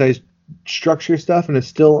some of the outside structure stuff, and it's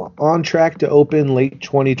still on track to open late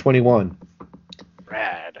 2021.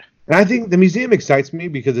 Rad. And I think the museum excites me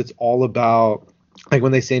because it's all about, like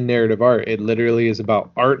when they say narrative art, it literally is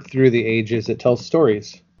about art through the ages that tells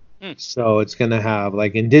stories. So it's going to have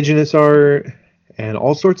like indigenous art and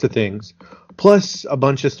all sorts of things, plus a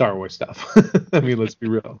bunch of Star Wars stuff. I mean, let's be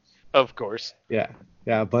real. Of course. Yeah,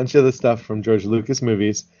 a bunch of the stuff from George Lucas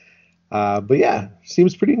movies. But yeah,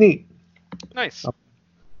 seems pretty neat. Nice.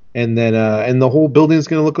 And then and the whole building is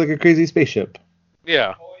going to look like a crazy spaceship.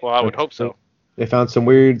 Yeah, well, I would hope so. They found some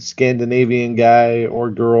weird Scandinavian guy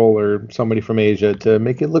or girl or somebody from Asia to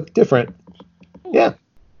make it look different. Yeah.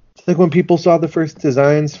 It's like when people saw the first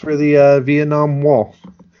designs for the Vietnam Wall.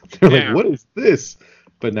 They're like, what is this?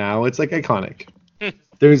 But now it's like iconic.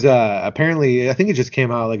 There's apparently, I think it just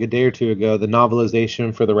came out like a day or two ago, the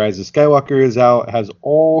novelization for The Rise of Skywalker is out. It has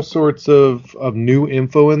all sorts of new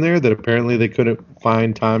info in there that apparently they couldn't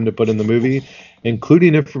find time to put in the movie,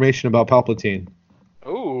 including information about Palpatine.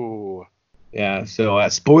 Ooh. Yeah, so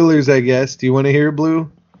spoilers, I guess. Do you want to hear,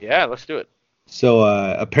 Blue? Yeah, let's do it. So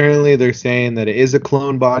apparently they're saying that it is a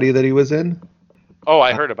clone body that he was in. Oh,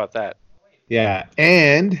 I heard about that. Yeah,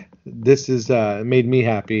 and this is made me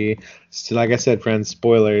happy. So, like I said, friends,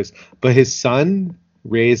 spoilers. But his son,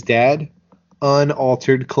 Rey's dad,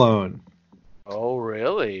 unaltered clone. Oh,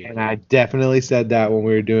 really? And I definitely said that when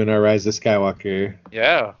we were doing our Rise of Skywalker.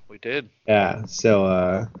 Yeah, we did. Yeah,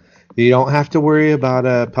 so you don't have to worry about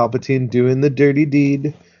Palpatine doing the dirty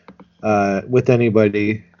deed with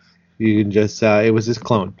anybody. You can just, it was his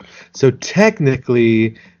clone. So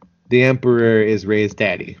technically, the Emperor is Rey's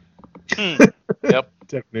daddy. Yep.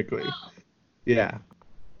 Technically. Yeah.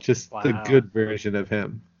 Just the good version of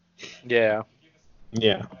him. Yeah.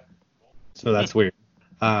 Yeah. So that's weird.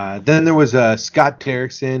 Then there was Scott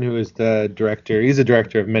Derrickson, who is the director. He's a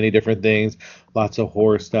director of many different things, lots of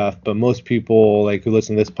horror stuff. But most people like who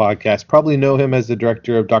listen to this podcast probably know him as the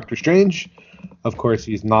director of Doctor Strange. Of course,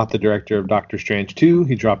 he's not the director of Doctor Strange 2.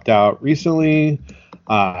 He dropped out recently.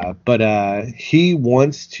 But he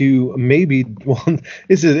wants to maybe. Well,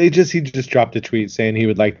 he just dropped a tweet saying he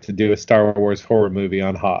would like to do a Star Wars horror movie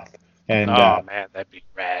on Hoth. And man, that'd be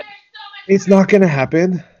rad. It's not going to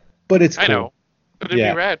happen, but it's cool. I know. But it'd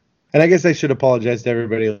be rad. And I guess I should apologize to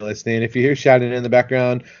everybody listening. If you hear shouting in the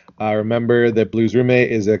background, remember that Blue's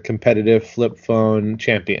roommate is a competitive flip phone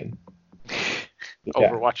champion.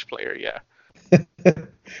 Overwatch player, yeah.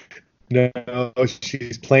 No,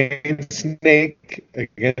 she's playing Snake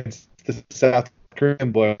against the South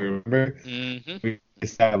Korean boy, remember? Mm-hmm. We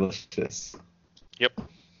established this. Yep.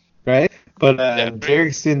 Right? But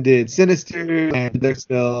Derrickson did Sinister and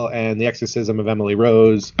Still and The Exorcism of Emily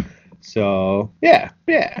Rose. So, yeah.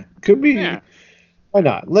 Could be. Yeah. Why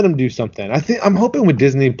not? Let him do something. I'm hoping with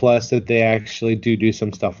Disney Plus that they actually do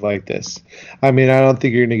some stuff like this. I mean, I don't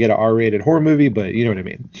think you're going to get an R-rated horror movie, but you know what I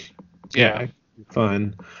mean. Yeah.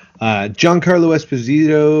 Fun. Giancarlo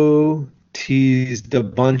Esposito teased a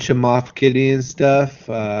bunch of Moff Gideon stuff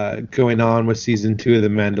going on with season 2 of The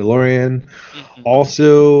Mandalorian. Mm-hmm.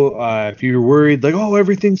 Also, if you're worried, like,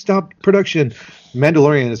 everything stopped production,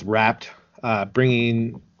 Mandalorian is wrapped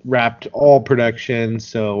all production,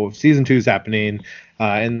 so season 2 is happening.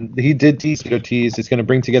 And he did tease it's going to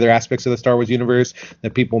bring together aspects of the Star Wars universe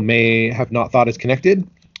that people may have not thought is connected,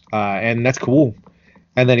 and that's cool.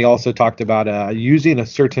 And then he also talked about using a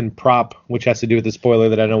certain prop, which has to do with the spoiler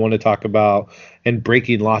that I don't want to talk about, and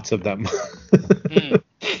breaking lots of them.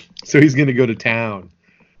 So he's going to go to town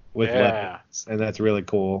with weapons, and that's really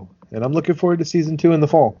cool. And I'm looking forward to season 2 in the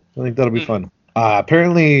fall. I think that'll be fun.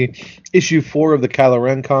 Apparently, issue 4 of the Kylo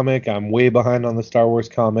Ren comic, I'm way behind on the Star Wars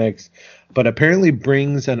comics, but apparently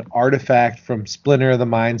brings an artifact from Splinter of the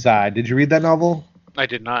Mind's Eye. Did you read that novel? I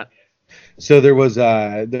did not. So there was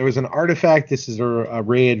an artifact. This is a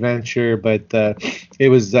Rey adventure, but it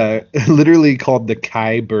was literally called the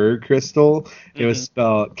Kyber crystal. It was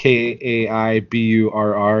spelled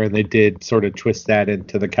Kaiburr, and they did sort of twist that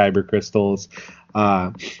into the Kyber crystals.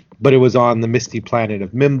 But it was on the misty planet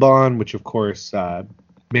of Mimban, which of course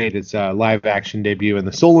made its live action debut in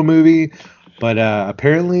the Solo movie. But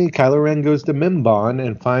apparently Kylo Ren goes to Mimban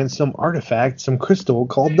and finds some artifact, some crystal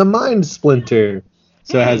called the Mind Splinter.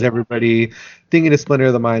 So it has everybody thinking of Splinter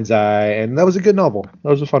of the Mind's Eye, and that was a good novel. That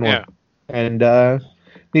was a fun one. And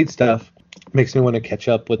neat stuff. Makes me want to catch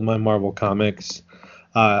up with my Marvel comics.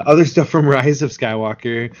 Other stuff from Rise of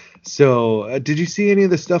Skywalker. So did you see any of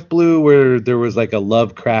the stuff, Blue, where there was like a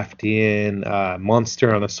Lovecraftian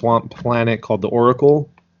monster on a swamp planet called the Oracle?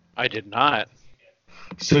 I did not.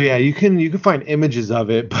 So yeah, you can find images of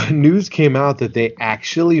it, but news came out that they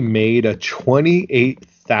actually made a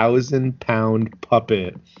 28,000-pound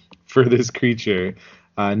puppet for this creature.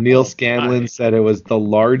 Neil Scanlon said it was the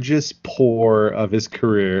largest pour of his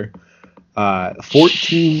career.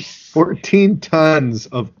 14 tons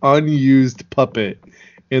of unused puppet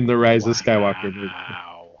in the Rise of Skywalker movie.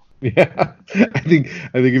 Yeah, I think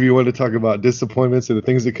if you want to talk about disappointments and the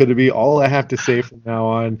things that could be, all I have to say from now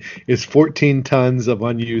on is 14 tons of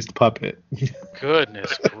unused puppet.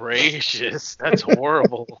 Goodness gracious, that's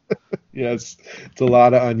horrible. Yes, it's a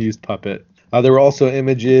lot of unused puppet. There were also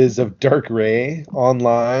images of Dark Ray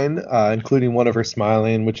online, including one of her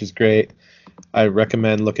smiling, which is great. I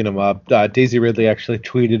recommend looking them up. Daisy Ridley actually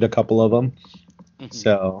tweeted a couple of them. Mm-hmm.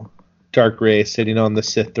 So, Dark Ray sitting on the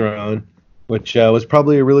Sith throne, which was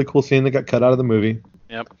probably a really cool scene that got cut out of the movie.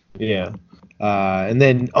 Yep. Yeah. And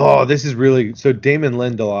then, this is really... So, Damon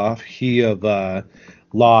Lindelof, he of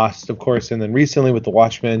Lost, of course, and then recently with The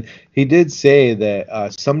Watchmen, he did say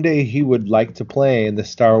that someday he would like to play in the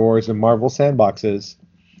Star Wars and Marvel sandboxes.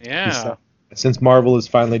 Yeah. Since Marvel is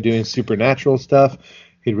finally doing supernatural stuff,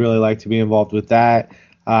 he'd really like to be involved with that.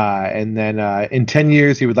 And then in 10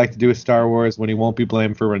 years, he would like to do a Star Wars when he won't be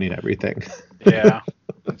blamed for running everything. Yeah,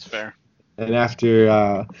 that's fair. And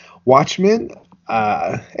after Watchmen,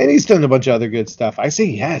 and he's done a bunch of other good stuff, I say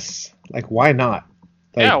yes. Like, why not?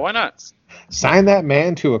 Like, yeah, why not? Sign that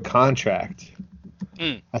man to a contract.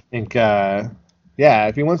 I think,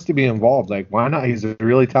 if he wants to be involved, like, why not? He's a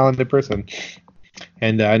really talented person.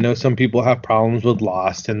 And I know some people have problems with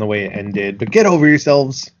Lost and the way it ended, but get over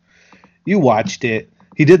yourselves. You watched it.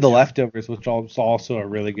 He did The Leftovers, which was also a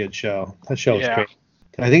really good show. That show was great.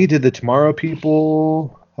 I think he did The Tomorrow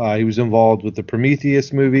People. He was involved with the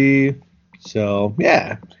Prometheus movie. So,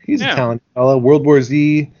 yeah, he's a talented fellow. World War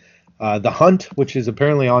Z. The Hunt, which is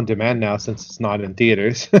apparently on demand now since it's not in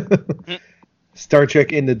theaters. Star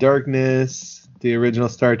Trek Into Darkness. The original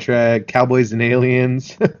Star Trek. Cowboys and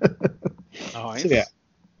Aliens. Nice. So,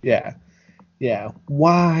 yeah.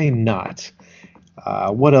 Why not?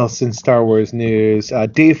 What else in Star Wars news?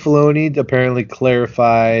 Dave Filoni apparently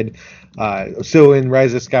clarified. So in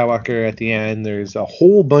Rise of Skywalker, at the end, there's a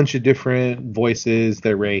whole bunch of different voices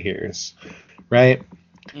that Rey hears, right?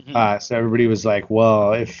 Mm-hmm. So everybody was like,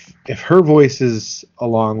 well, if her voice is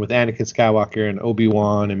along with Anakin Skywalker and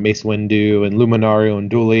Obi-Wan and Mace Windu and Luminario and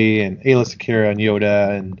Dooley and Aayla Secura and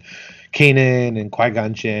Yoda and Kanan and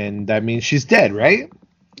Qui-Gon Jinn, that means she's dead, right?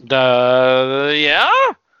 Yeah.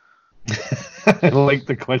 I like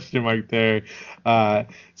the question mark there.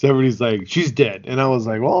 So everybody's like, she's dead. And I was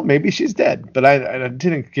like, well, maybe she's dead. But I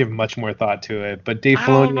didn't give much more thought to it. But Dave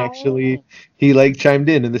Filoni actually, he chimed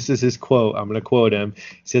in, and this is his quote. I'm going to quote him.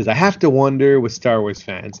 He says, I have to wonder with Star Wars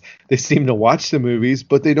fans. They seem to watch the movies,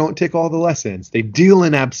 but they don't take all the lessons. They deal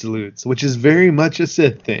in absolutes, which is very much a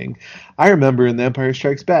Sith thing. I remember in The Empire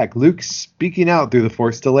Strikes Back, Luke speaking out through the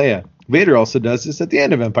Force to Leia. Vader also does this at the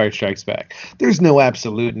end of Empire Strikes Back. There's no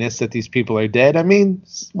absoluteness that these people are dead. I mean,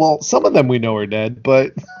 well, some of them we know are dead,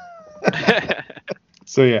 but...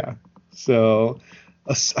 So, yeah. So,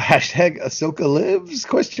 hashtag Ahsoka lives,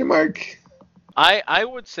 question mark? I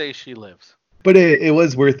would say she lives. But it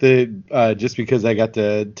was worth it just because I got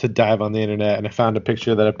to dive on the internet, and I found a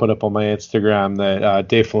picture that I put up on my Instagram that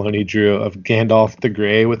Dave Filoni drew of Gandalf the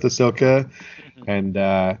Grey with Ahsoka.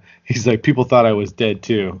 And he's like, people thought I was dead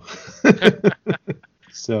too.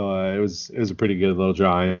 So it was a pretty good little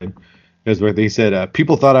drawing. It was worth it. He said,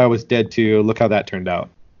 people thought I was dead too. Look how that turned out.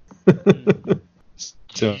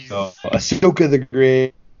 So Ahsoka the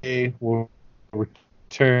Grey will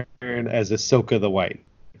return as Ahsoka the White.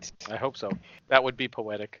 I hope so. That would be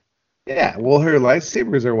poetic. Yeah, well, her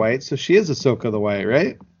lightsabers are white, so she is Ahsoka the White,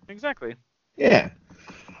 right? Exactly. Yeah.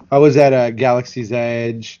 I was at Galaxy's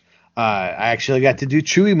Edge. I actually got to do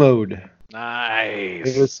Chewie mode. Nice.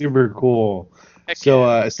 It was super cool. Heck so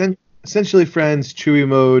yeah. Essentially, friends, Chewie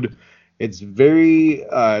mode, it's very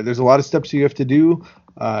there's a lot of steps you have to do.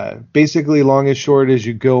 Basically, long and short is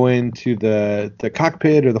you go into the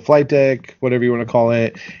cockpit or the flight deck, whatever you want to call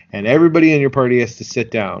it, and everybody in your party has to sit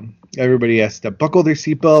down. Everybody has to buckle their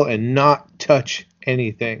seatbelt and not touch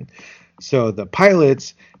anything. So the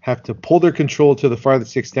pilots have to pull their control to the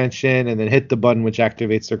farthest extension and then hit the button which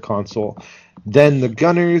activates their console. Then the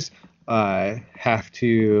gunners have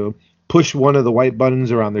to push one of the white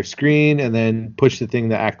buttons around their screen and then push the thing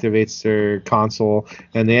that activates their console.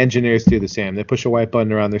 And the engineers do the same. They push a white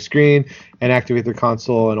button around their screen and activate their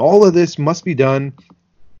console. And all of this must be done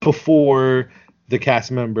before the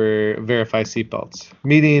cast member verifies seatbelts.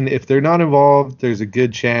 Meaning, if they're not involved, there's a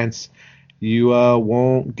good chance you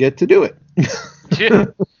won't get to do it. Yeah.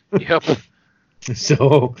 Yep.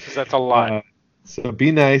 So that's a lot. So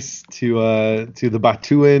be nice to the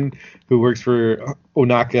Batuan who works for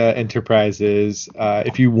Onaka Enterprises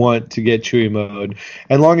if you want to get Chewie mode.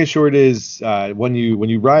 And long and short is when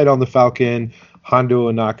you ride on the Falcon,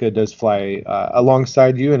 Hondo Onaka does fly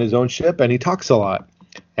alongside you in his own ship, and he talks a lot.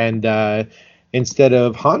 And instead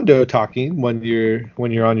of Hondo talking when you're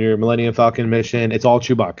on your Millennium Falcon mission, it's all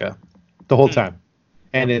Chewbacca the whole time,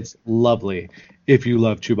 and it's lovely if you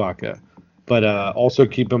love Chewbacca. But also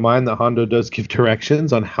keep in mind that Hondo does give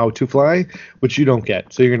directions on how to fly, which you don't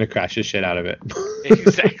get, so you're gonna crash the shit out of it.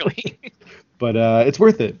 Exactly. But it's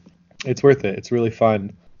worth it. It's worth it. It's really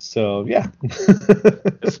fun. So yeah.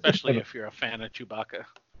 Especially if you're a fan of Chewbacca.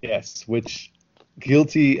 Yes, which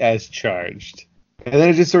guilty as charged. And then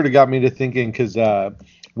it just sort of got me to thinking because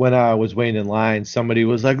when I was waiting in line, somebody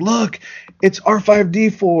was like, "Look, it's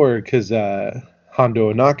R5D4," because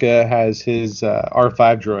Hondo Onaka has his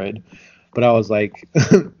R5 droid. But I was like,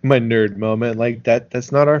 my nerd moment, like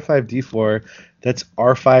that's not R5D4, that's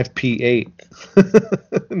R5P8.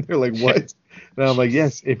 And they're like, what? And I'm like,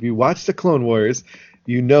 yes, if you watch the Clone Wars,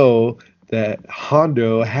 you know that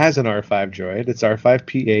Hondo has an R5 droid. It's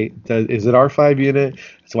R5P8. Is it R5 unit?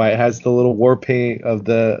 That's why it has the little war paint of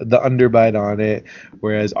the underbite on it.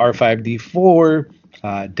 Whereas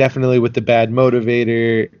R5D4, definitely with the bad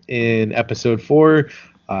motivator in Episode 4.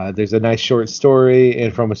 There's a nice short story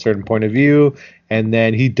and from a certain point of view. And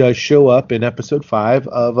then he does show up in Episode 5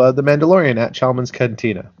 of The Mandalorian at Chalmun's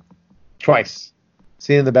Cantina. Twice.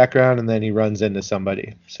 See in the background, and then he runs into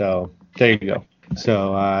somebody. So there you go.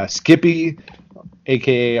 So Skippy,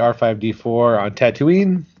 a.k.a. R5D4 on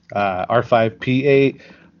Tatooine, R5P8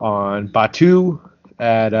 on Batu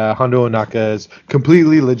at Hondo Onaka's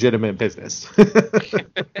completely legitimate business.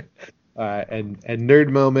 And nerd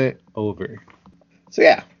moment over. So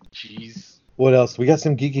yeah. Jeez. What else? We got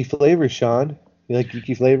some geeky flavors, Sean. You like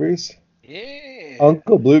geeky flavors? Yeah.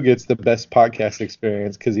 Uncle Blue gets the best podcast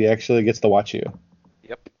experience because he actually gets to watch you.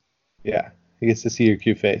 Yep. Yeah, he gets to see your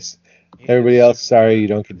cute face. Everybody else, sorry, you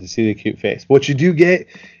don't get to see the cute face. What you do get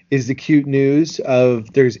is the cute news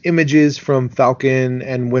of there's images from Falcon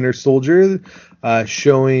and Winter Soldier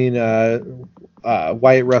showing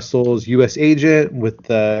Wyatt Russell's U.S. agent with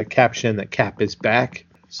the caption that Cap is back.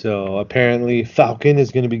 So apparently Falcon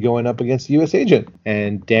is going to be going up against the U.S. agent,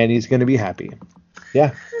 and Danny's going to be happy.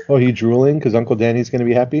 Yeah. Oh, he drooling because Uncle Danny's going to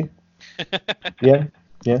be happy? Yeah.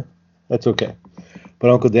 That's okay.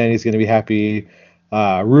 But Uncle Danny's going to be happy.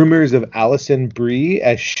 Rumors of Allison Brie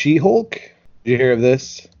as She-Hulk. Did you hear of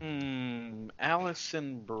this?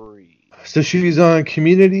 Allison Brie. So she's on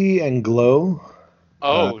Community and Glow.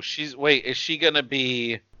 Oh, is she going to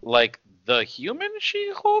be like the human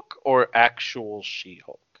She-Hulk or actual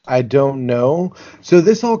She-Hulk? I don't know. So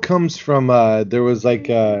this all comes from there was like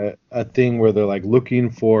a thing where they're like looking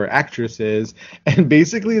for actresses, and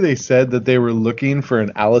basically they said that they were looking for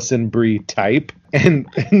an Allison Brie type, and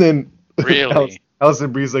then really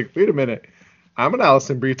Allison Brie's like, wait a minute, I'm an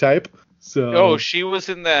Allison Brie type. So she was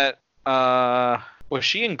in that. Was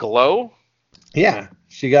she in Glow? Yeah,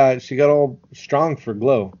 she got all strong for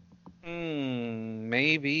Glow.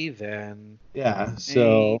 Maybe then. Yeah,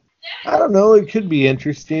 so I don't know. It could be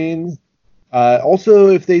interesting. Also,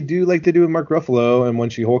 if they do like they do with Mark Ruffalo, and when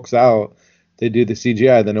she hulks out, they do the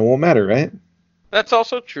CGI, then it won't matter, right? That's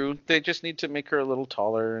also true. They just need to make her a little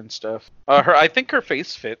taller and stuff. I think her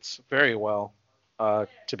face fits very well,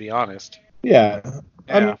 to be honest. Yeah.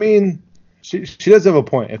 I mean, she does have a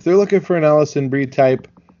point. If they're looking for an Allison Brie type,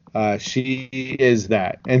 she is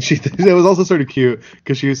that. And it was also sort of cute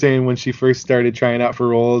because she was saying when she first started trying out for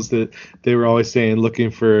roles that they were always saying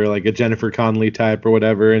looking for like a Jennifer Connelly type or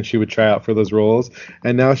whatever, and she would try out for those roles.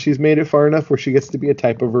 And now she's made it far enough where she gets to be a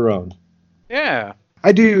type of her own. Yeah.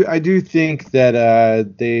 I do think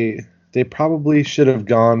that they probably should have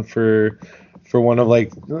gone for one of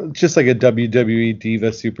like just like a WWE diva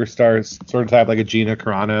superstar sort of type, like a Gina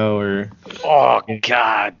Carano or. Oh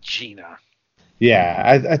God, Gina.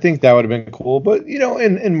 Yeah, I think that would have been cool, but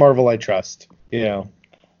in Marvel I trust.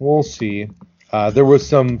 We'll see. There was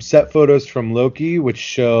some set photos from Loki which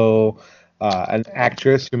show an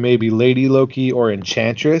actress who may be Lady Loki or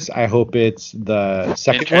Enchantress. I hope it's the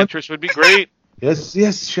second Enchantress one. Would be great.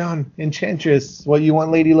 Yes, Sean. Enchantress. What, you want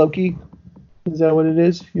Lady Loki? Is that what it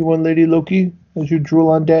is? You want Lady Loki as you drool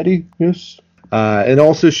on Daddy? Yes. It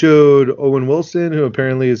also showed Owen Wilson, who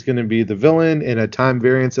apparently is going to be the villain in a Time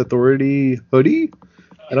Variance Authority hoodie.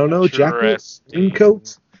 I don't know, jacket,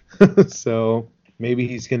 raincoat. So maybe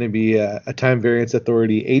he's going to be a Time Variance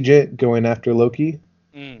Authority agent going after Loki.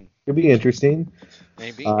 It'll be interesting.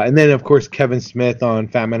 Maybe. And then, of course, Kevin Smith on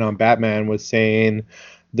Fat Man on Batman was saying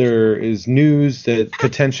there is news that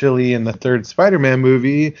potentially in the third Spider-Man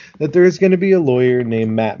movie that there is going to be a lawyer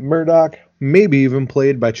named Matt Murdock, maybe even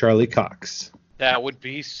played by Charlie Cox. That would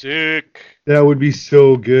be sick. That would be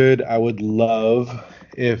so good. I would love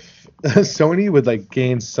if Sony would like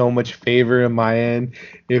gain so much favor in my end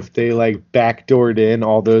if they like backdoored in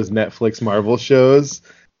all those Netflix Marvel shows,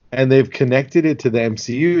 and they've connected it to the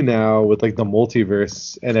MCU now with like the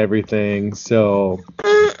multiverse and everything. So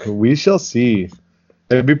we shall see.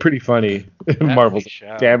 It'd be pretty funny. Marvel's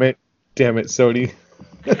damn it, Sony.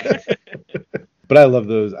 But I love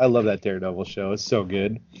those. I love that Daredevil show. It's so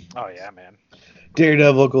good. Oh yeah, man.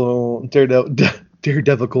 Daredevil.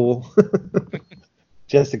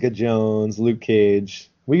 Jessica Jones, Luke Cage.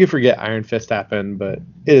 We can forget Iron Fist happened, but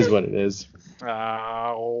it is what it is.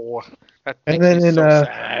 Oh, that And makes then me so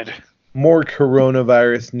sad. more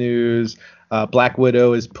coronavirus news. Black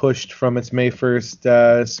Widow is pushed from its May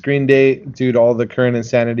 1st screen date due to all the current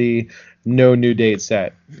insanity. No new date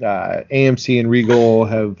set. AMC and Regal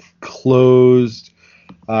have closed.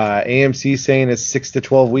 AMC saying it's 6 to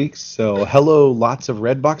 12 weeks. So hello, lots of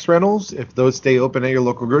Redbox rentals if those stay open at your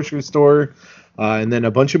local grocery store. And then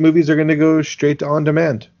a bunch of movies are going to go straight to on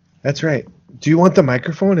demand. That's right. Do you want the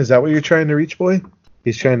microphone? Is that what you're trying to reach, boy?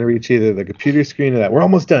 He's trying to reach either the computer screen or that. We're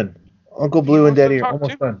almost done. Uncle Blue and Daddy are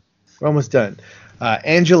almost done. We're almost done.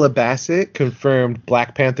 Angela Bassett confirmed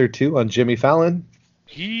Black Panther 2 on Jimmy Fallon.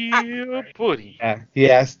 Yeah, buddy. He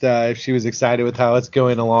asked if she was excited with how it's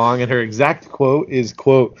going along, and her exact quote is,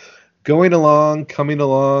 quote, going along, coming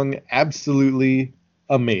along, absolutely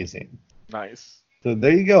amazing. Nice. So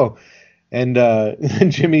there you go. And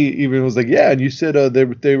Jimmy even was like, yeah, and you said they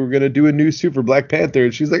were going to do a new suit for Black Panther.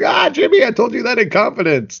 And she's like, Jimmy, I told you that in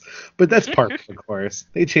confidence. But that's part of course.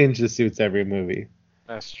 They change the suits every movie.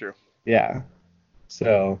 That's true. Yeah.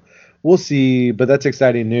 So we'll see. But that's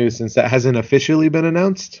exciting news since that hasn't officially been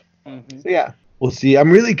announced. Mm-hmm. So yeah, we'll see.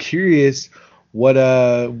 I'm really curious what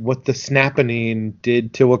the snapping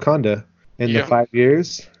did to Wakanda in the 5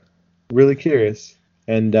 years. Really curious.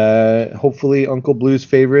 And hopefully Uncle Blue's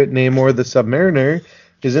favorite, Namor the Submariner,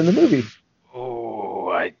 is in the movie. Oh,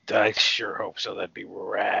 I sure hope so. That'd be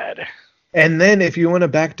rad. And then if you want to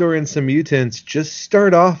backdoor in some mutants, just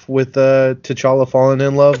start off with T'Challa falling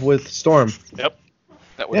in love with Storm. Yep.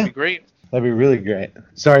 That would be great. That'd be really great.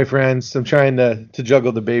 Sorry, friends. I'm trying to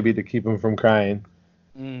juggle the baby to keep him from crying.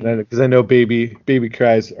 Because I know baby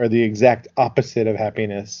cries are the exact opposite of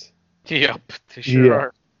happiness. Yep, they sure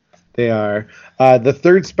are. They are. The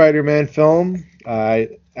third Spider-Man film,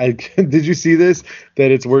 did you see this?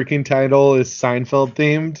 That its working title is Seinfeld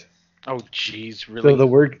themed? Oh, jeez, really? So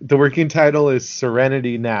the working title is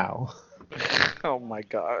Serenity Now. Oh, my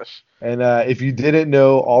gosh. And if you didn't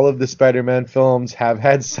know, all of the Spider-Man films have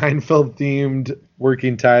had Seinfeld themed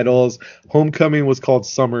working titles. Homecoming was called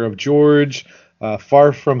Summer of George.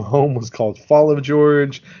 Far From Home was called Fall of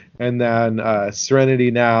George. And then Serenity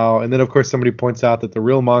Now. And then, of course, somebody points out that the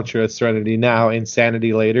real mantra is Serenity Now,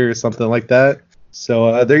 Insanity Later, or something like that.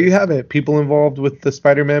 So there you have it. People involved with the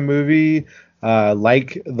Spider-Man movie,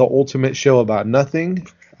 like the Ultimate Show About Nothing.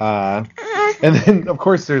 And then, of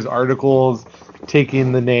course, there's articles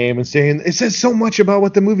taking the name and saying, it says so much about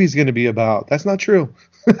what the movie's going to be about. That's not true.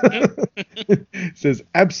 It says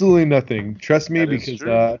absolutely nothing. Trust me, because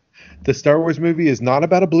the Star Wars movie is not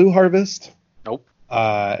about a blue harvest. Nope.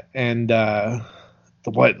 And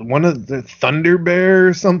one of the Thunder Bear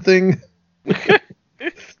or something. I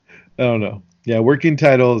don't know. Yeah, working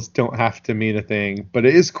titles don't have to mean a thing, but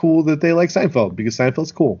it is cool that they like Seinfeld because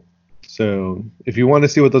Seinfeld's cool. So if you want to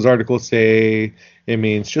see what those articles say, it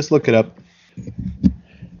means just look it up.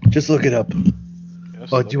 Just look it up.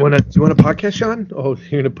 Oh, do you want a podcast, Sean? Oh,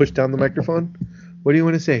 you're gonna push down the microphone. What do you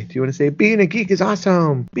want to say? Do you want to say being a geek is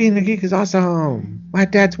awesome? Being a geek is awesome. My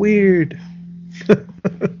dad's weird.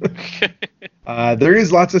 There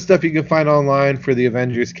is lots of stuff you can find online for the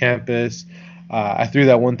Avengers Campus. I threw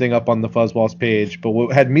that one thing up on the Fuzzballs page, but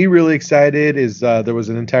what had me really excited is there was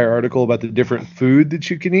an entire article about the different food that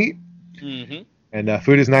you can eat. Mm-hmm. And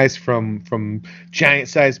food is nice from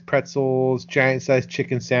giant-sized pretzels, giant-sized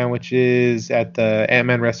chicken sandwiches at the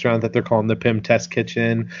Ant-Man restaurant that they're calling the Pym Test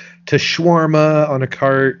Kitchen, to shawarma on a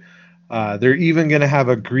cart. They're even going to have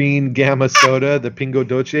a green gamma soda, the Pingo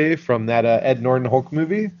Doce, from that Ed Norton Hulk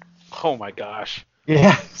movie. Oh, my gosh.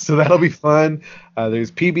 Yeah, so that'll be fun.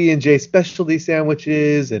 There's PB&J specialty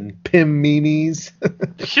sandwiches and Pym meanies.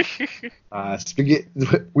 Spaghetti,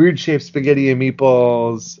 weird-shaped spaghetti and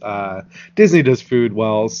meatballs. Disney does food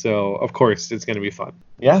well, so of course it's going to be fun.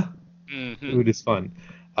 Yeah? Mm-hmm. Food is fun.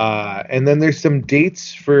 And then there's some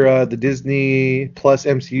dates for the Disney Plus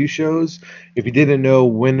MCU shows. If you didn't know,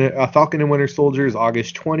 Falcon and Winter Soldier is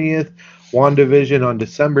August 20th, WandaVision on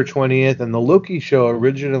December 20th, and the Loki show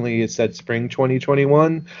originally it said spring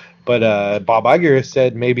 2021, but Bob Iger has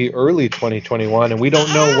said maybe early 2021, and we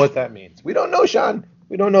don't know what that means. We don't know, Sean.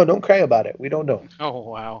 We don't know. Don't cry about it. We don't know. Oh,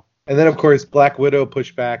 wow. And then, of course, Black Widow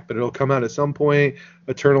pushed back, but it'll come out at some point.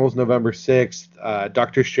 Eternals, November 6th.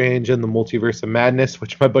 Doctor Strange and the Multiverse of Madness,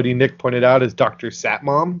 which my buddy Nick pointed out is Dr.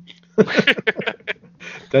 Satmom.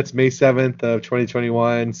 That's May 7th of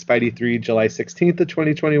 2021. Spidey 3, July 16th of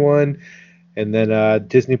 2021. And then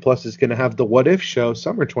Disney Plus is going to have the What If show,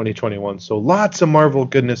 summer 2021. So lots of Marvel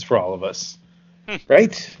goodness for all of us.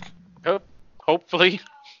 Right? Hopefully.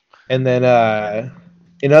 And then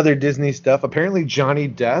in other Disney stuff, apparently Johnny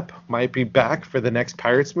Depp might be back for the next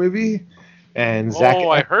Pirates movie. And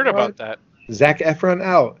I heard about that. Zac Efron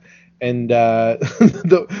out. And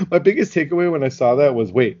my biggest takeaway when I saw that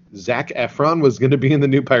was, wait, Zac Efron was going to be in the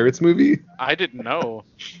new Pirates movie? I didn't know.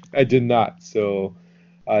 I did not. So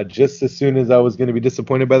just as soon as I was going to be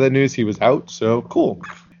disappointed by that news, he was out. So cool.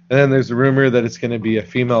 And then there's a rumor that it's going to be a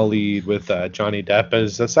female lead with Johnny Depp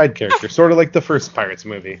as a side character, sort of like the first Pirates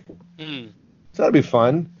movie. So that'll be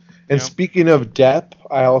fun. And speaking of Depp,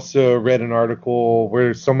 I also read an article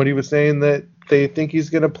where somebody was saying that they think he's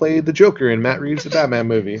going to play the Joker in Matt Reeves' Batman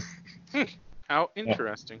movie. How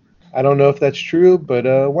interesting. Yeah. I don't know if that's true,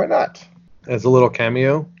 but why not? As a little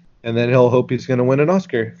cameo. And then he'll hope he's going to win an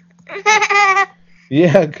Oscar.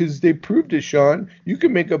 Yeah, because they proved it, Sean. You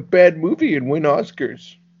can make a bad movie and win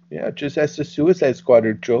Oscars. Yeah, just ask the Suicide Squad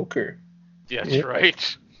or Joker. That's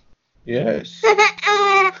right. Yes.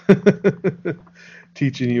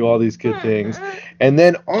 Teaching you all these good things. And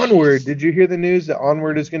then Onward. Did you hear the news that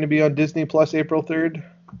Onward is going to be on Disney Plus April 3rd?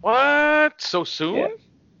 What? So soon?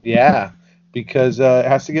 Yeah, because it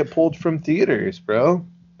has to get pulled from theaters, bro.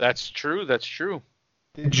 That's true.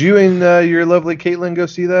 Did you and your lovely Caitlin go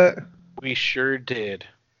see that? We sure did.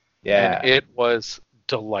 Yeah. And it was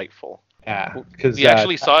delightful. Yeah. Because we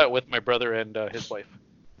actually saw it with my brother and his wife.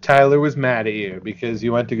 Tyler was mad at you because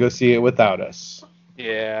you went to go see it without us.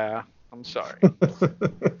 Yeah, I'm sorry.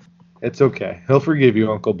 It's okay. He'll forgive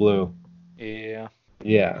you, Uncle Blue. Yeah.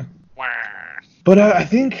 Yeah. But I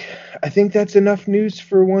think that's enough news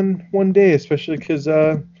for one day, especially because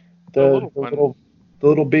the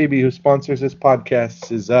little baby who sponsors this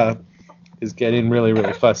podcast is getting really,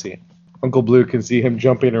 really fussy. Uncle Blue can see him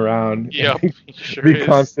jumping around. Yep, he sure be is.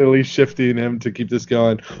 Constantly shifting him to keep this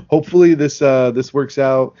going. Hopefully this works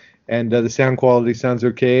out and the sound quality sounds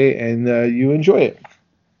okay and you enjoy it.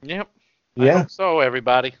 Yep. Yeah. I hope so,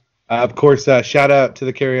 everybody. Of course, shout out to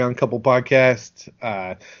the Carry On Couple podcast.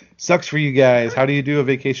 Sucks for you guys. How do you do a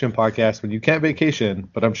vacation podcast when you can't vacation?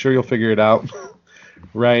 But I'm sure you'll figure it out.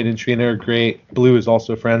 Ryan and Trina are great. Blue is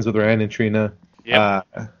also friends with Ryan and Trina. Yep.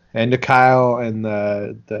 And to Kyle and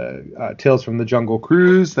the Tales from the Jungle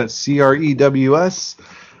Cruise. That's CREWS.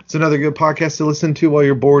 It's another good podcast to listen to while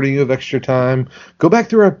you're bored and you have extra time. Go back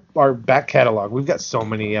through our back catalog. We've got so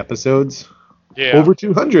many episodes. Yeah. Over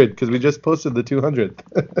 200 because we just posted the 200th.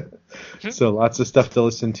 So lots of stuff to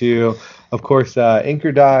listen to. Of course,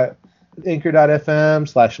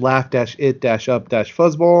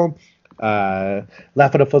 anchor.fm/laugh-it-up-fuzzball.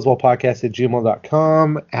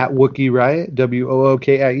 laughatupfuzzballpodcast@gmail.com, at Wookie Riot,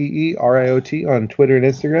 WOOKIEERIOT on Twitter and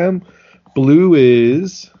Instagram. Blue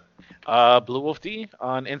is Blue Wolf D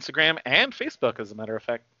on Instagram and Facebook, as a matter of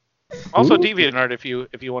fact. Also DeviantArt if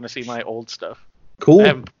you want to see my old stuff. Cool.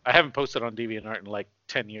 I haven't posted on DeviantArt in like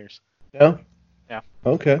 10 years. No? Yeah.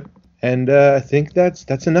 Okay. And I think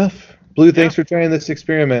that's enough. Blue, thanks for trying this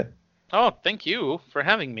experiment. Oh, thank you for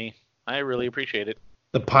having me. I really appreciate it.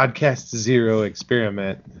 The Podcast Zero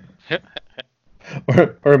experiment.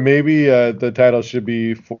 or maybe the title should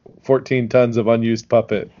be 14 Tons of Unused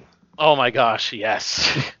Puppet. Oh my gosh,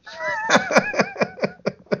 yes.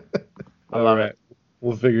 All right.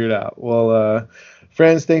 We'll figure it out. Well,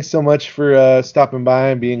 friends, thanks so much for stopping by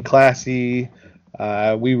and being classy.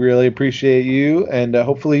 We really appreciate you. And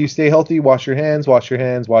hopefully you stay healthy. Wash your hands. And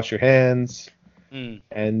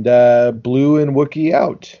Blue and Wookie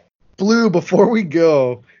out. Blue, before we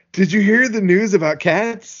go, did you hear the news about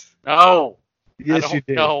cats? No. Yes, you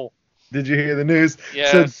did. No. Did you hear the news?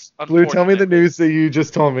 Yes. So, Blue, tell me the news that you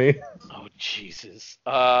just told me. Oh, Jesus.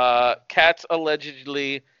 Cats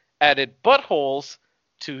allegedly added buttholes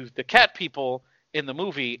to the cat people in the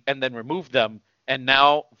movie and then removed them. And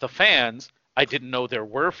now the fans, I didn't know there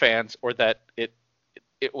were fans or that it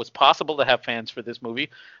was possible to have fans for this movie,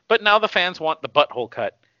 but now the fans want the butthole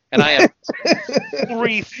cut. And I am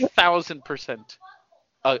 3,000%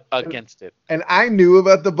 against it. And I knew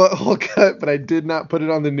about the butthole cut, but I did not put it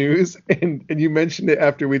on the news. And you mentioned it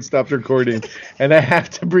after we'd stopped recording, and I have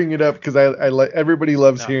to bring it up because I like everybody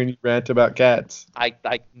loves hearing you rant about cats. I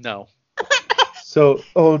no. So,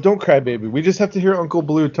 don't cry, baby. We just have to hear Uncle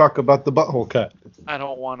Blue talk about the butthole cut. I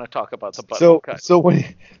don't want to talk about the butthole cut. So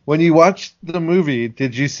when you watched the movie,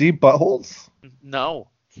 did you see buttholes? No.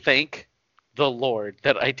 Thank the Lord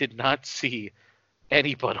that I did not see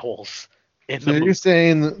any buttholes in the movie. You're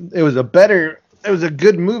saying it was a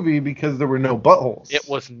good movie because there were no buttholes. It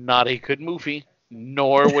was not a good movie,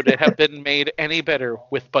 nor would it have been made any better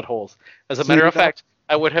with buttholes. As a matter of fact,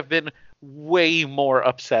 I would have been way more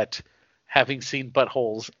upset having seen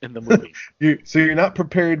buttholes in the movie. So you're not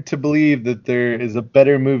prepared to believe that there is a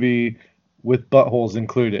better movie with buttholes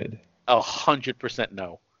included? 100%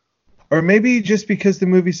 no. Or maybe just because the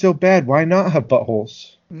movie's so bad, why not have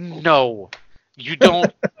buttholes? No. You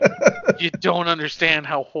don't understand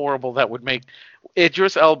how horrible that would make.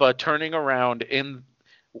 Idris Elba turning around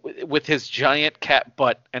with his giant cat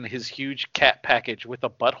butt and his huge cat package with a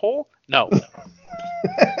butthole? No.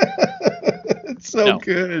 It's so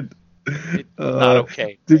good. It's not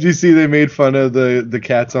okay. Did you see they made fun of the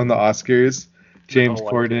cats on the Oscars? James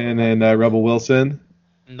Corden and Rebel Wilson?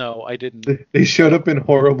 No, I didn't. They showed up in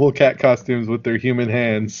horrible cat costumes with their human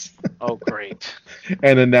hands. Oh, great.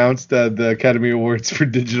 And announced the Academy Awards for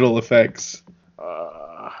digital effects.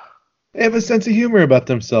 They have a sense of humor about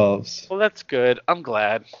themselves. Well, that's good. I'm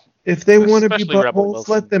glad. If they want to be buttholes,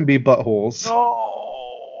 let them be buttholes.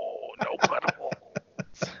 No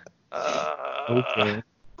buttholes. Okay.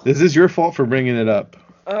 This is your fault for bringing it up.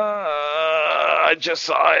 I just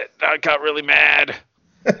saw it. I got really mad.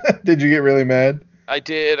 Did you get really mad? I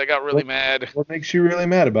did. I got really mad. What makes you really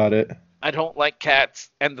mad about it? I don't like cats,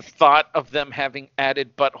 and the thought of them having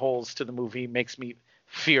added buttholes to the movie makes me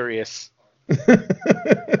furious.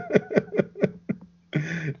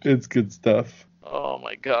 It's good stuff. Oh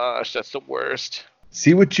my gosh, that's the worst.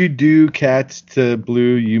 See what you do, cats, to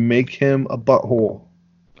Blue. You make him a butthole.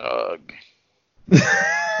 Ugh.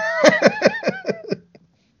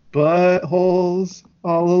 Buttholes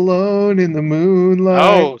all alone in the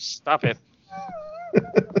moonlight. Oh, stop it.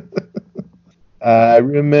 I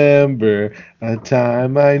remember a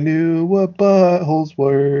time I knew what buttholes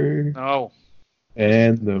were. No.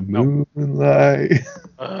 And the moonlight.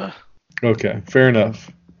 Okay, fair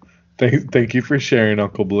enough. Thank you for sharing,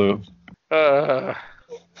 Uncle Blue. Bye,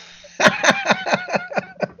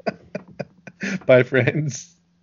 friends.